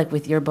I feel like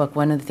with your book,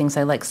 one of the things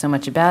I like so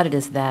much about it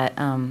is that,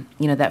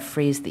 you know, that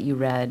phrase that you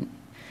read,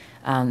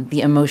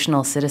 the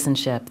emotional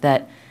citizenship,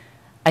 that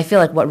I feel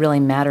like what really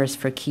matters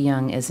for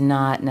Ki-young is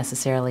not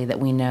necessarily that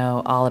we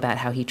know all about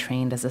how he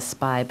trained as a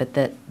spy, but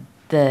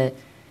that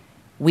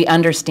we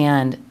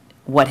understand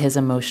what his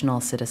emotional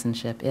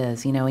citizenship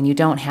is, you know, and you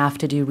don't have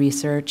to do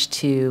research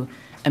to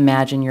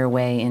imagine your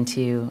way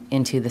into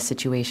the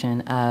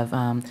situation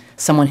of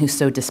someone who's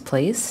so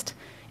displaced,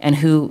 and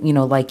who, you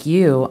know, like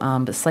you,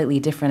 but slightly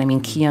different. I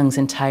mean, Ki-young's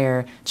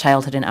entire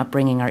childhood and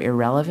upbringing are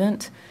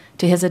irrelevant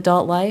to his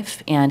adult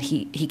life, and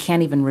he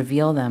can't even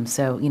reveal them.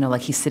 So, you know,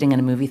 like he's sitting in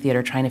a movie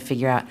theater trying to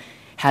figure out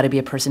how to be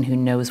a person who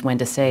knows when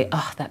to say,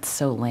 "Oh, that's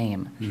so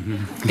lame,"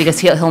 because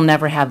he'll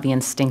never have the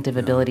instinctive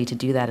ability to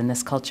do that in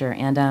this culture.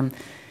 And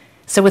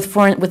so with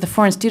the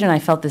foreign student, I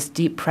felt this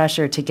deep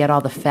pressure to get all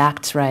the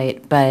facts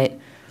right, but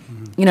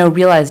you know,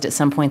 realized at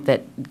some point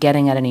that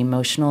getting at an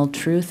emotional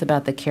truth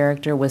about the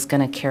character was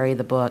going to carry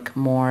the book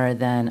more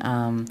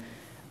than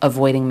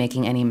avoiding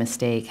making any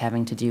mistake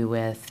having to do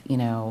with, you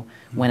know,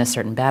 when a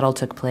certain battle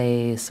took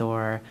place,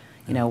 or,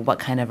 you know, what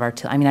kind of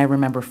I mean, I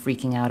remember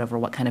freaking out over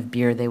what kind of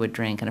beer they would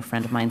drink, and a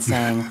friend of mine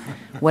saying,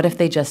 what if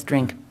they just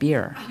drink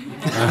beer?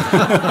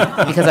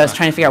 Because I was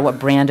trying to figure out what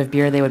brand of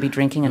beer they would be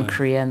drinking in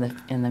Korea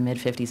in the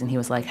mid-50s, and he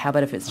was like, how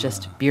about if it's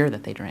just beer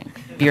that they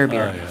drink? Beer.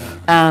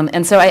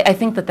 And so I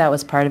think that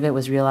was part of it,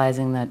 was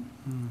realizing that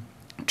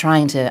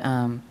trying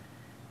to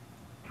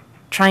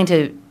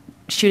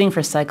shooting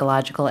for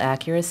psychological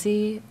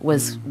accuracy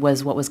was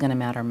what was going to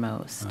matter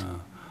most.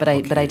 But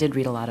I did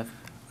read a lot of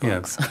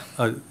books.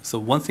 Yeah. So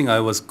one thing I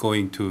was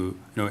going to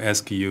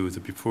ask you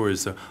before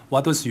is,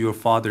 what was your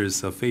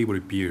father's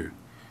favorite beer?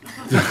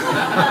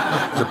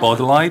 The Bud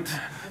Light,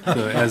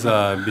 as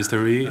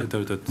Mr. Lee,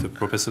 the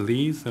Professor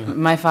Lee. So.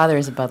 My father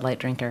is a Bud Light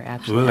drinker,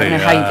 actually. Really? I don't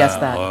know how you guessed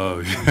that.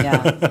 Oh.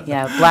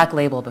 Yeah, Black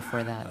Label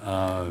before that.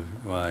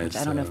 Right. Which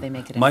I don't know if they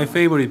make it My anymore.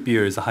 favorite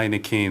beer is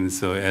Heineken,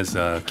 so as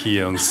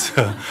Ki-young's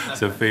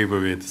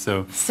favorite.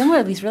 So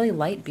Similar, these really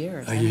light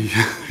beers. I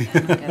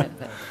don't get it,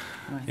 but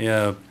anyway.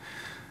 Yeah.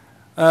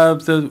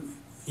 But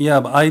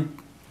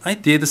I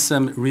did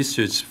some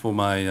research for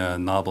my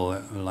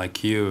novel,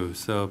 like you.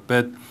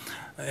 But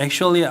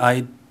actually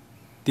I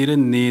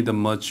didn't need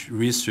much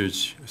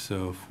research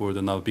for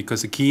the novel,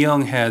 because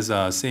Ki-young has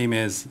same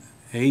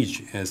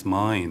age as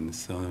mine.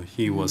 So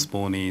he was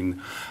born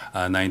in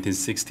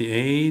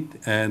 1968,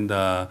 and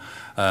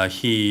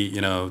he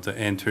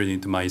entered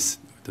into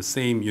the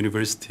same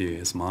university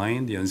as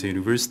mine, the Yonsei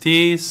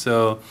University.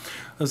 So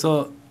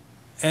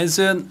as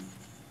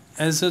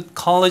a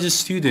college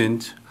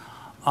student,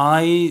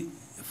 I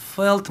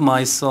felt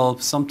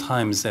myself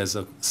sometimes as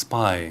a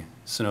spy.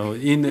 So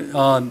in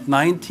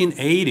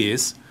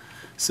 1980s,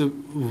 so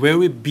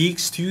very big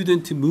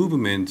student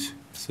movement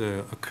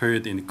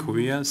occurred in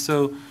Korea.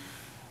 So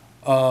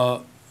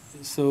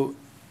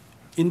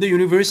in the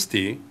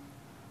university,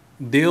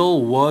 there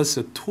was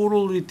a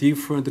totally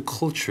different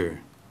culture.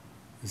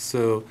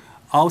 So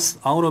out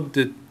of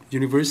the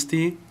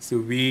university, so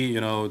we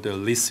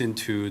listen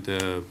to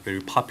the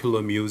very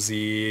popular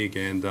music,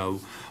 and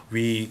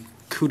we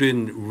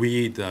couldn't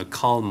read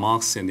Karl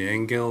Marx and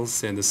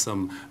Engels and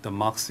the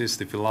Marxist,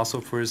 the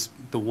philosophers,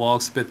 the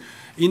works. But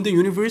in the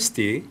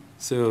university,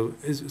 so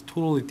it's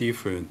totally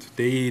different.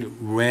 They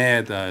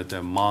read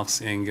the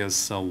Marx,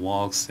 Engels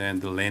works,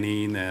 and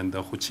Lenin and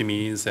Ho Chi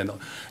Minh's, and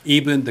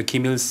even the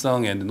Kim Il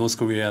Sung and the North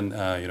Korean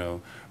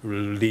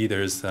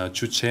leaders'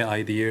 Juche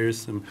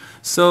ideas.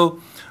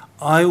 So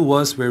I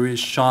was very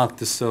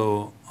shocked.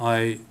 So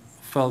I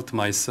felt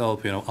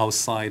myself,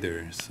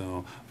 outsider.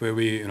 So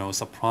very,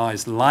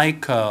 surprised.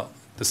 Like the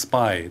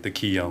spy, the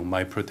Ki-young,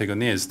 my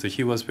protagonist,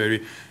 he was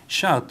very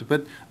shocked.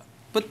 But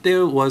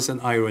there was an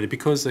irony,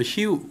 because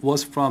he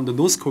was from the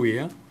North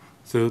Korea.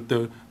 So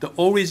the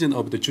origin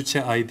of the Juche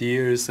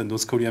ideas and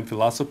North Korean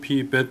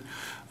philosophy, but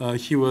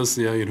he was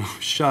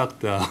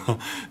shocked.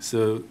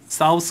 So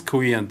South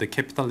Korean, the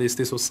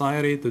capitalist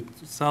society, the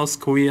South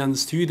Korean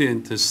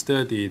student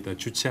studied the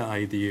Juche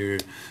idea.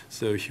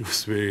 So he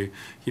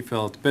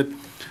felt. But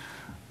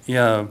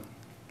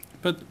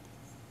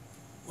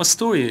a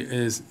story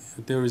is,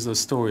 there is a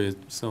story.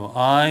 So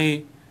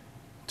I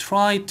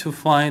tried to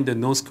find the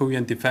North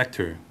Korean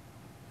defector,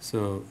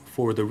 so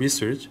for the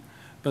research,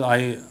 but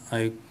I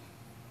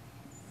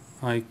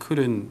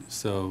couldn't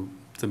to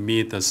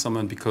meet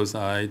someone, because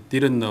I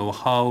didn't know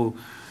how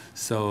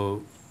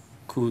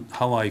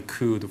I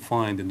could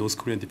find the North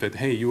Korean defector.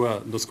 Hey, you are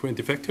North Korean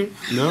defector?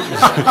 No,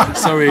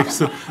 sorry.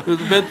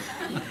 But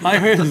I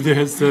heard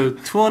there's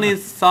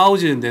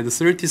 20,000 and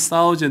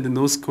 30,000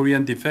 North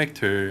Korean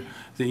defector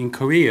in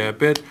Korea,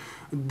 but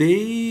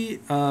they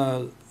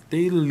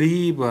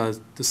live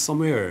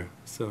somewhere,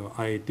 so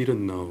I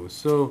didn't know.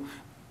 So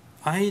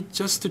I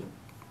just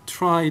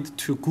tried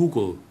to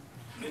Google.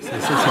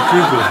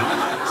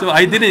 So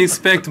I didn't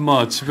expect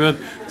much, but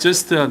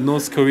just a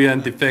North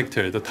Korean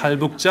defector, the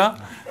탈북자.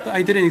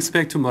 I didn't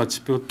expect too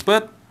much,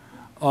 but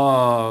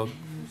so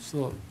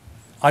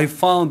I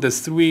found the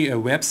 3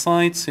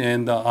 websites,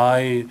 and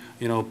I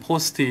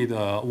posted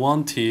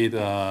wanted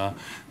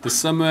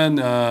someone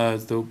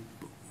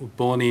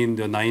born in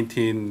the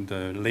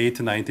late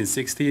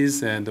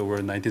 1960s and or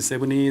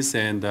 1970s,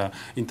 and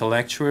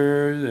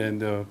intellectual,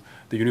 and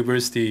the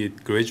university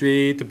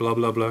graduate, blah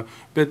blah blah.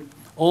 But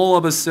all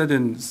of a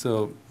sudden,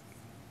 so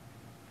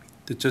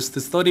just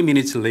 30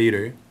 minutes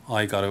later,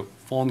 I got a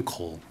phone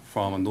call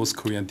from a North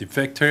Korean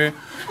defector.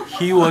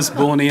 He was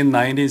born in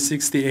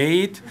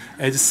 1968,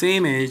 at the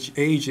same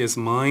age as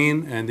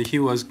mine, and he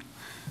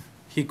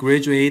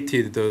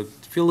graduated the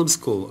film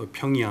school of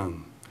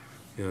Pyongyang.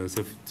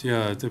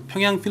 The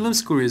Pyongyang Film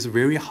School is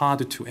very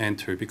hard to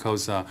enter,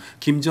 because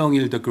Kim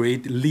Jong-il, the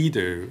great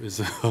leader,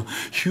 is a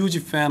huge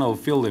fan of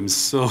films.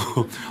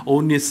 So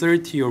only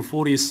 30 or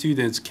 40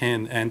 students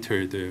can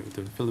enter the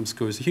film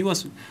schools. He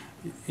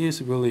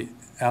is really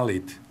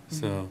elite.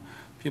 So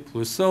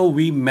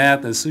we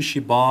met at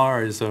sushi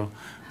bars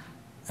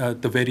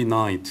the very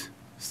night.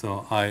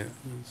 So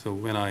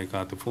when I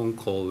got the phone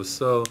call,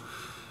 so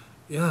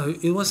yeah,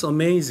 it was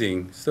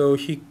amazing. So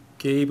he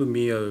gave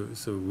me a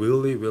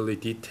really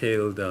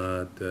detailed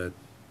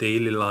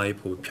daily life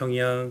of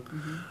Pyongyang,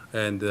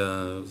 and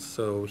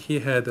so he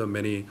had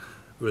many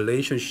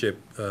relationship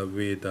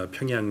with the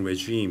Pyongyang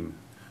regime.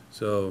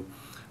 So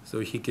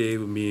he gave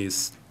me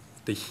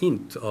the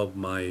hint of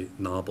my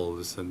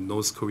novels,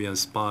 North Korean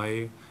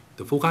Spy,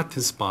 The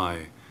Forgotten Spy.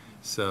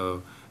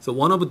 So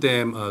one of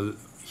them,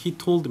 he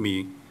told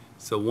me,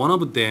 so one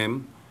of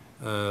them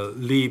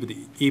lived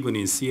even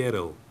in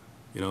Seattle,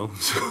 you know.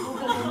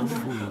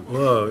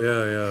 Whoa,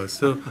 yeah.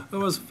 So that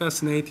was a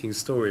fascinating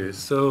story.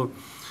 So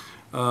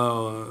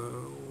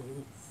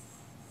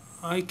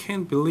I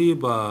can't believe,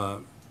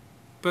 but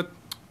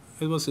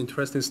it was an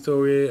interesting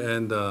story,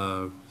 and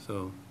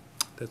so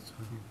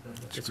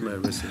that's my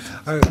research.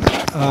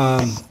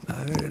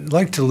 I'd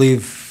like to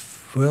leave.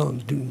 Well,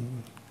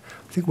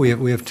 I think we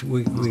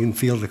can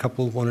field a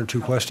couple, one or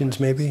two questions,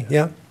 maybe.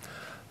 Yeah.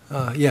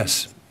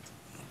 Yes.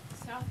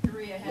 South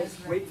Korea has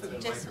a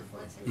reputation.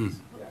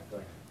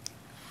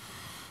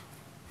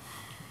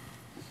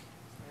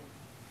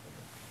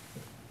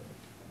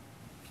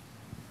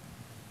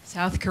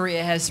 South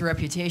Korea has the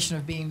reputation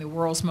of being the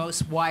world's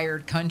most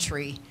wired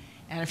country.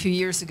 And a few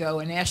years ago,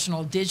 a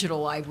national digital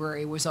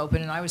library was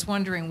opened, and I was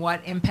wondering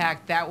what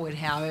impact that would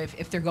have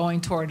if they're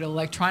going toward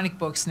electronic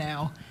books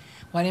now,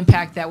 what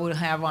impact that would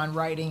have on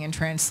writing and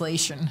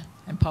translation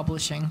and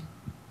publishing.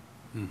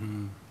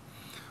 Mm-hmm.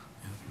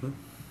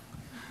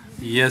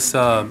 Yes,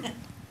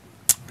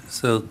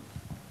 so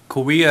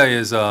Korea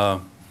is a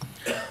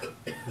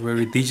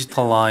very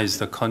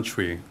digitalized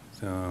country,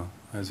 so,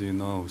 as you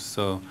know.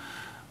 So,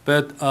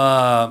 but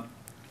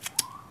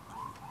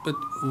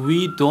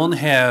we don't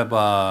have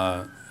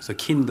the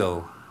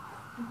Kindle,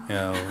 you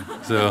know,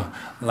 so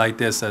like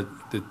this the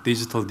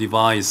digital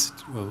device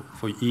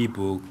for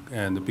ebook,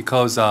 and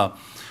because the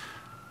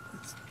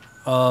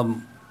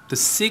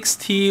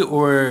 60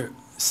 or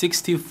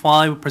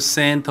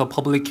 65% of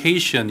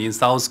publication in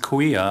South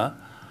Korea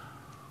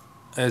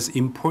is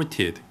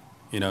imported,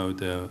 you know,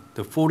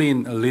 the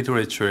foreign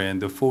literature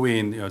and the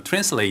foreign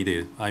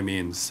translated, I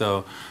mean,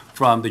 so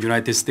from the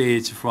United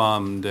States,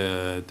 from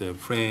the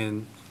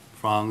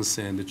France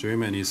and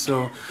Germany.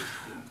 So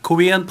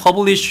Korean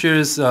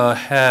publishers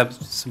have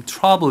some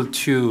trouble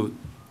to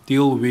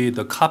deal with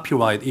the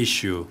copyright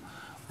issue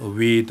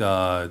with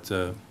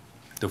the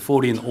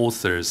foreign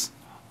authors.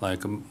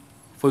 Like,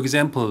 for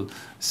example,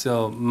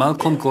 so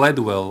Malcolm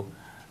Gladwell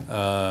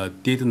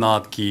did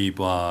not give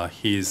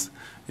his,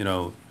 you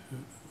know,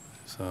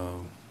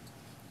 so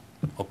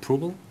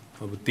approval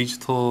of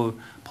digital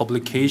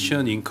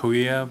publication in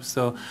Korea.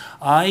 So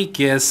I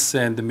guess,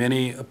 and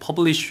many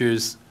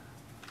publishers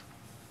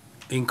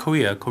in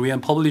Korea, Korean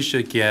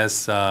publisher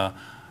guess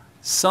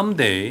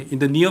someday in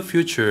the near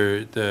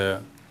future,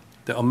 the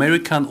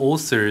American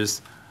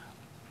authors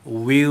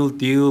will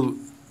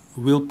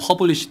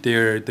publish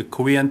the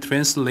Korean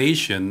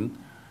translation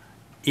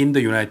in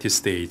the United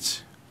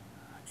States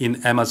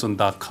in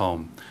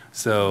Amazon.com.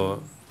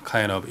 So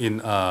kind of in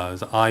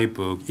the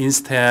iBook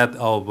instead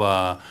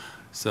of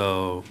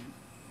so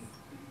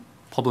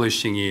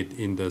publishing it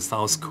in the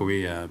South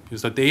Korea,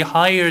 because they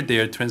hire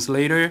their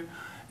translator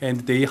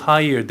and they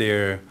hire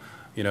their,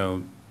 you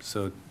know,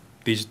 so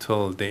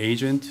the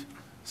agent.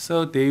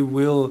 So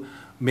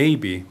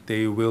maybe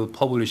they will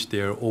publish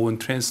their own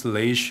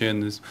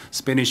translations,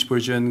 Spanish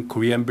version,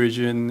 Korean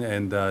version,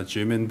 and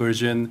German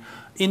version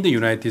in the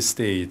United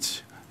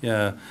States.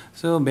 Yeah,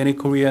 so many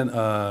Korean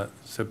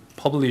so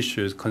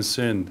publishers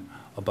concerned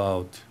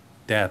about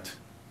that.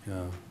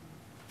 Yeah.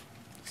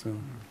 So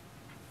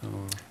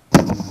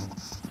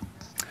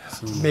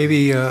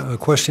Maybe a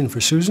question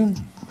for Susan?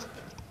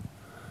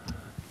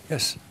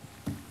 Yes.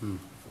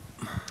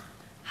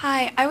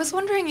 Hi, I was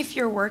wondering if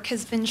your work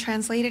has been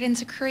translated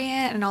into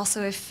Korean, and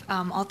also if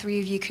all three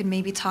of you could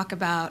maybe talk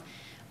about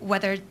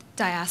whether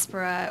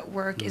diaspora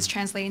work is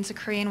translated into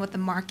Korean, what the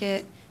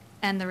market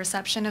and the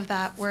reception of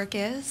that work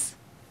is?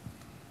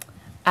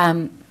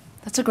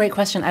 That's a great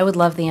question. I would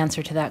love the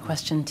answer to that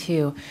question,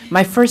 too.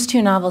 My first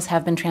two novels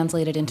have been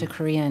translated into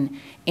Korean,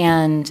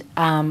 and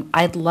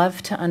I'd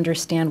love to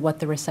understand what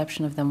the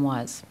reception of them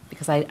was,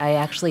 because I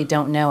actually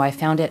don't know. I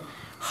found it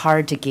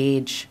hard to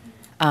gauge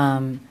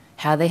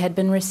how they had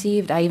been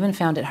received. I even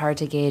found it hard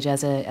to gauge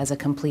as a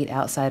complete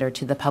outsider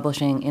to the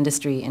publishing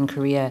industry in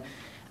Korea.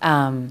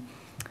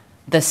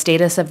 The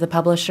status of the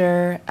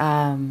publisher,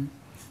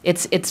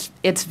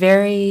 it's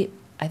very,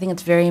 I think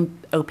it's very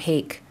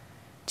opaque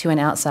to an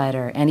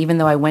outsider. And even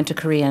though I went to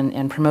Korea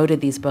and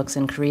promoted these books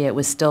in Korea, it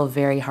was still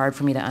very hard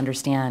for me to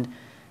understand.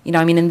 You know,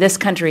 I mean, in this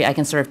country, I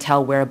can sort of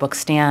tell where a book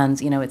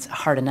stands. You know, it's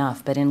hard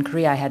enough. But in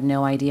Korea, I had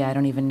no idea. I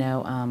don't even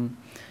know,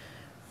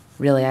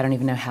 really, I don't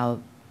even know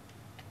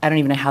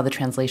how the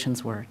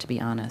translations were, to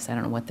be honest. I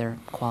don't know what their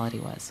quality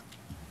was.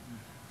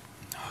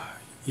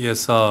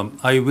 Yes,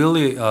 I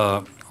really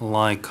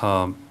like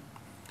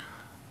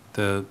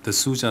the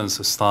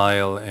Susan's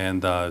style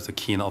and the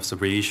keen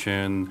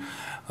observation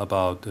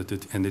about the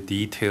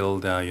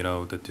detailed, you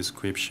know, the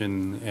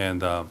description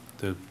and the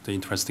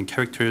interesting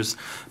characters.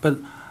 But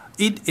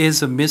it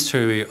is a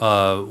mystery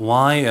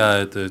why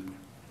the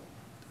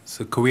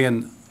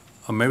Korean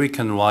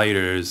American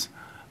writers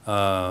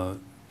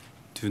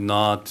do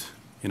not,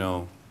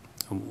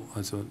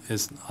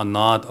 are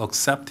not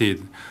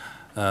accepted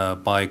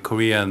by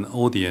Korean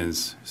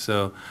audience.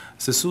 So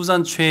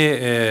Susan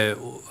Choi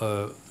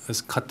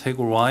is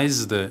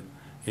categorized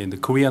in the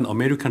Korean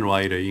American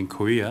writer in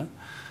Korea.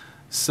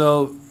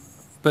 So,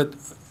 but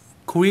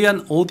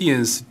Korean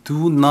audience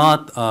do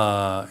not,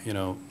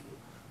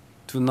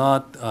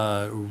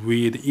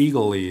 read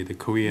eagerly the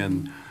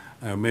Korean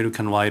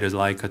American writers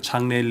like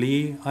Chang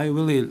Lee. I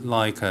really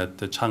like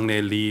the Chang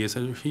Lee.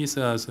 So he's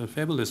a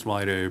fabulous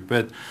writer,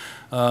 but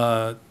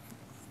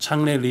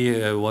Chang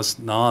Lee was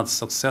not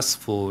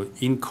successful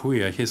in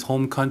Korea, his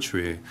home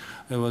country.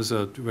 It was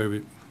a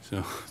very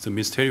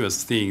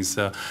mysterious thing.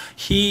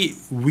 He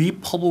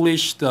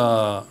republished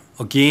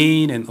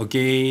again and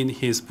again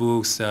his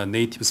books,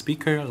 Native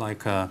Speaker.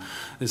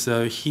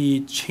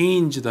 He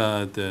changed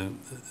the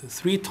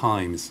 3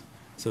 times.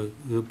 So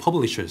the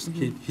publishers,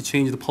 he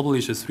changed the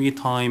publishers 3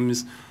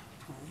 times,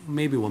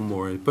 maybe one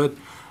more. But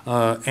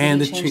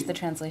Did he change the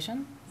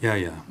translation?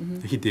 Yeah,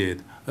 he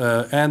did.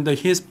 And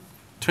his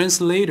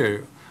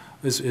translator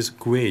is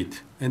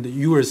great, and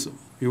yours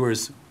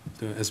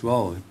as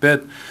well.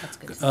 But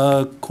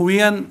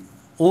Korean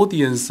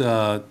audience,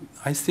 I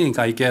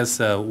guess,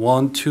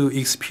 want to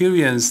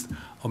experience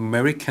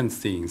American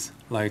things.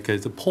 Like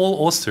the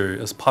Paul Auster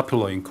is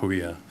popular in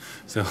Korea.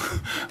 So,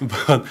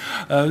 but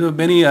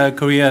many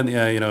Korean,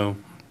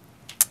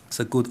 it's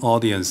a good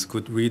audience,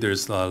 good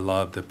readers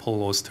love the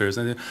Paul Austers,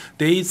 and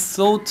they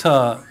thought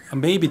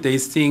maybe they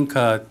think.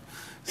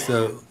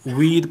 So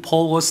with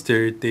Paul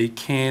Auster, they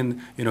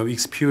can,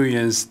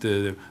 experience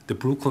the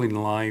Brooklyn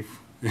life,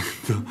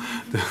 the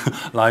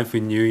life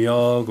in New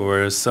York,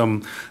 or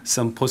some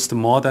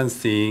postmodern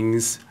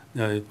things.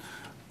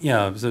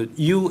 So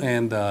you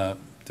and the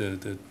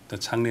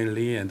Chang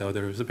Lee and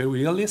others are very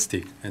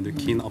realistic and the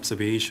keen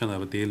observation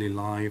of daily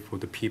life of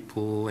the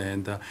people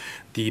and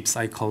deep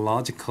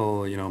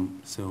psychological,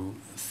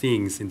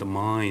 things in the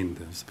mind.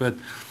 But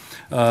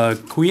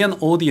Korean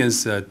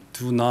audience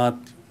do not.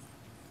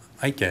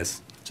 I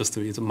guess,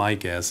 it's my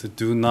guess,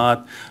 do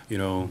not,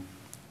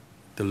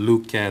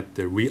 look at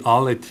the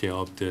reality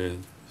of the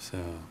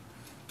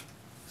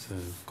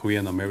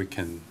Korean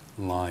American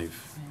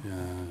life.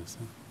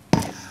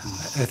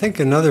 I think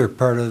another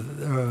part of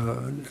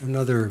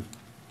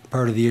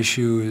the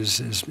issue is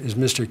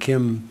Mr.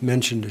 Kim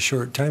mentioned a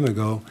short time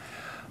ago,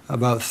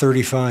 about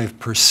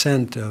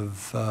 35%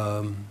 of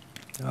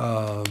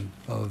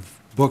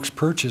books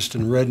purchased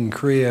and read in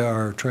Korea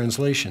are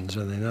translations,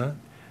 are they not?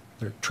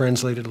 They're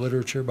translated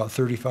literature, about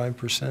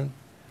 35%?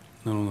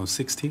 No,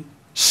 60.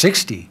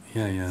 60?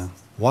 Yeah.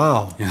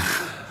 Wow. Yeah.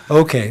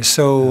 Okay,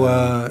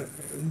 so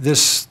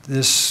this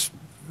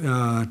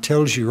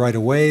tells you right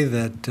away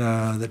that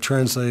that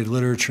translated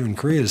literature in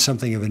Korea is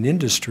something of an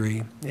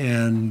industry,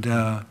 and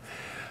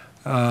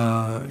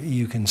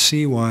you can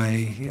see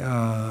why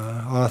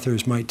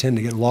authors might tend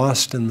to get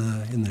lost in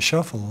the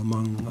shuffle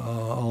among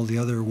all the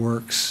other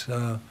works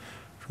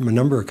from a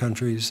number of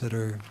countries that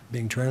are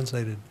being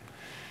translated.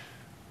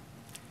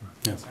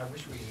 Yes. I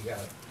wish we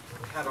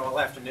had all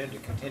afternoon to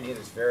continue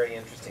this very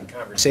interesting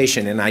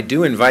conversation, and I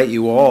do invite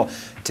you all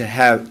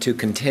to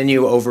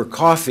continue over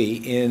coffee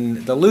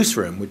in the loose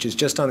room, which is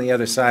just on the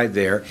other side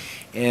there.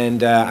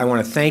 And I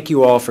want to thank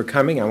you all for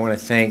coming. I want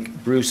to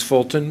thank Bruce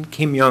Fulton,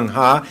 Kim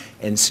Young-ha,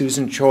 and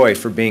Susan Choi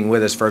for being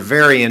with us for a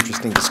very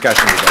interesting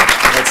discussion today.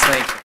 Let's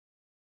thank them.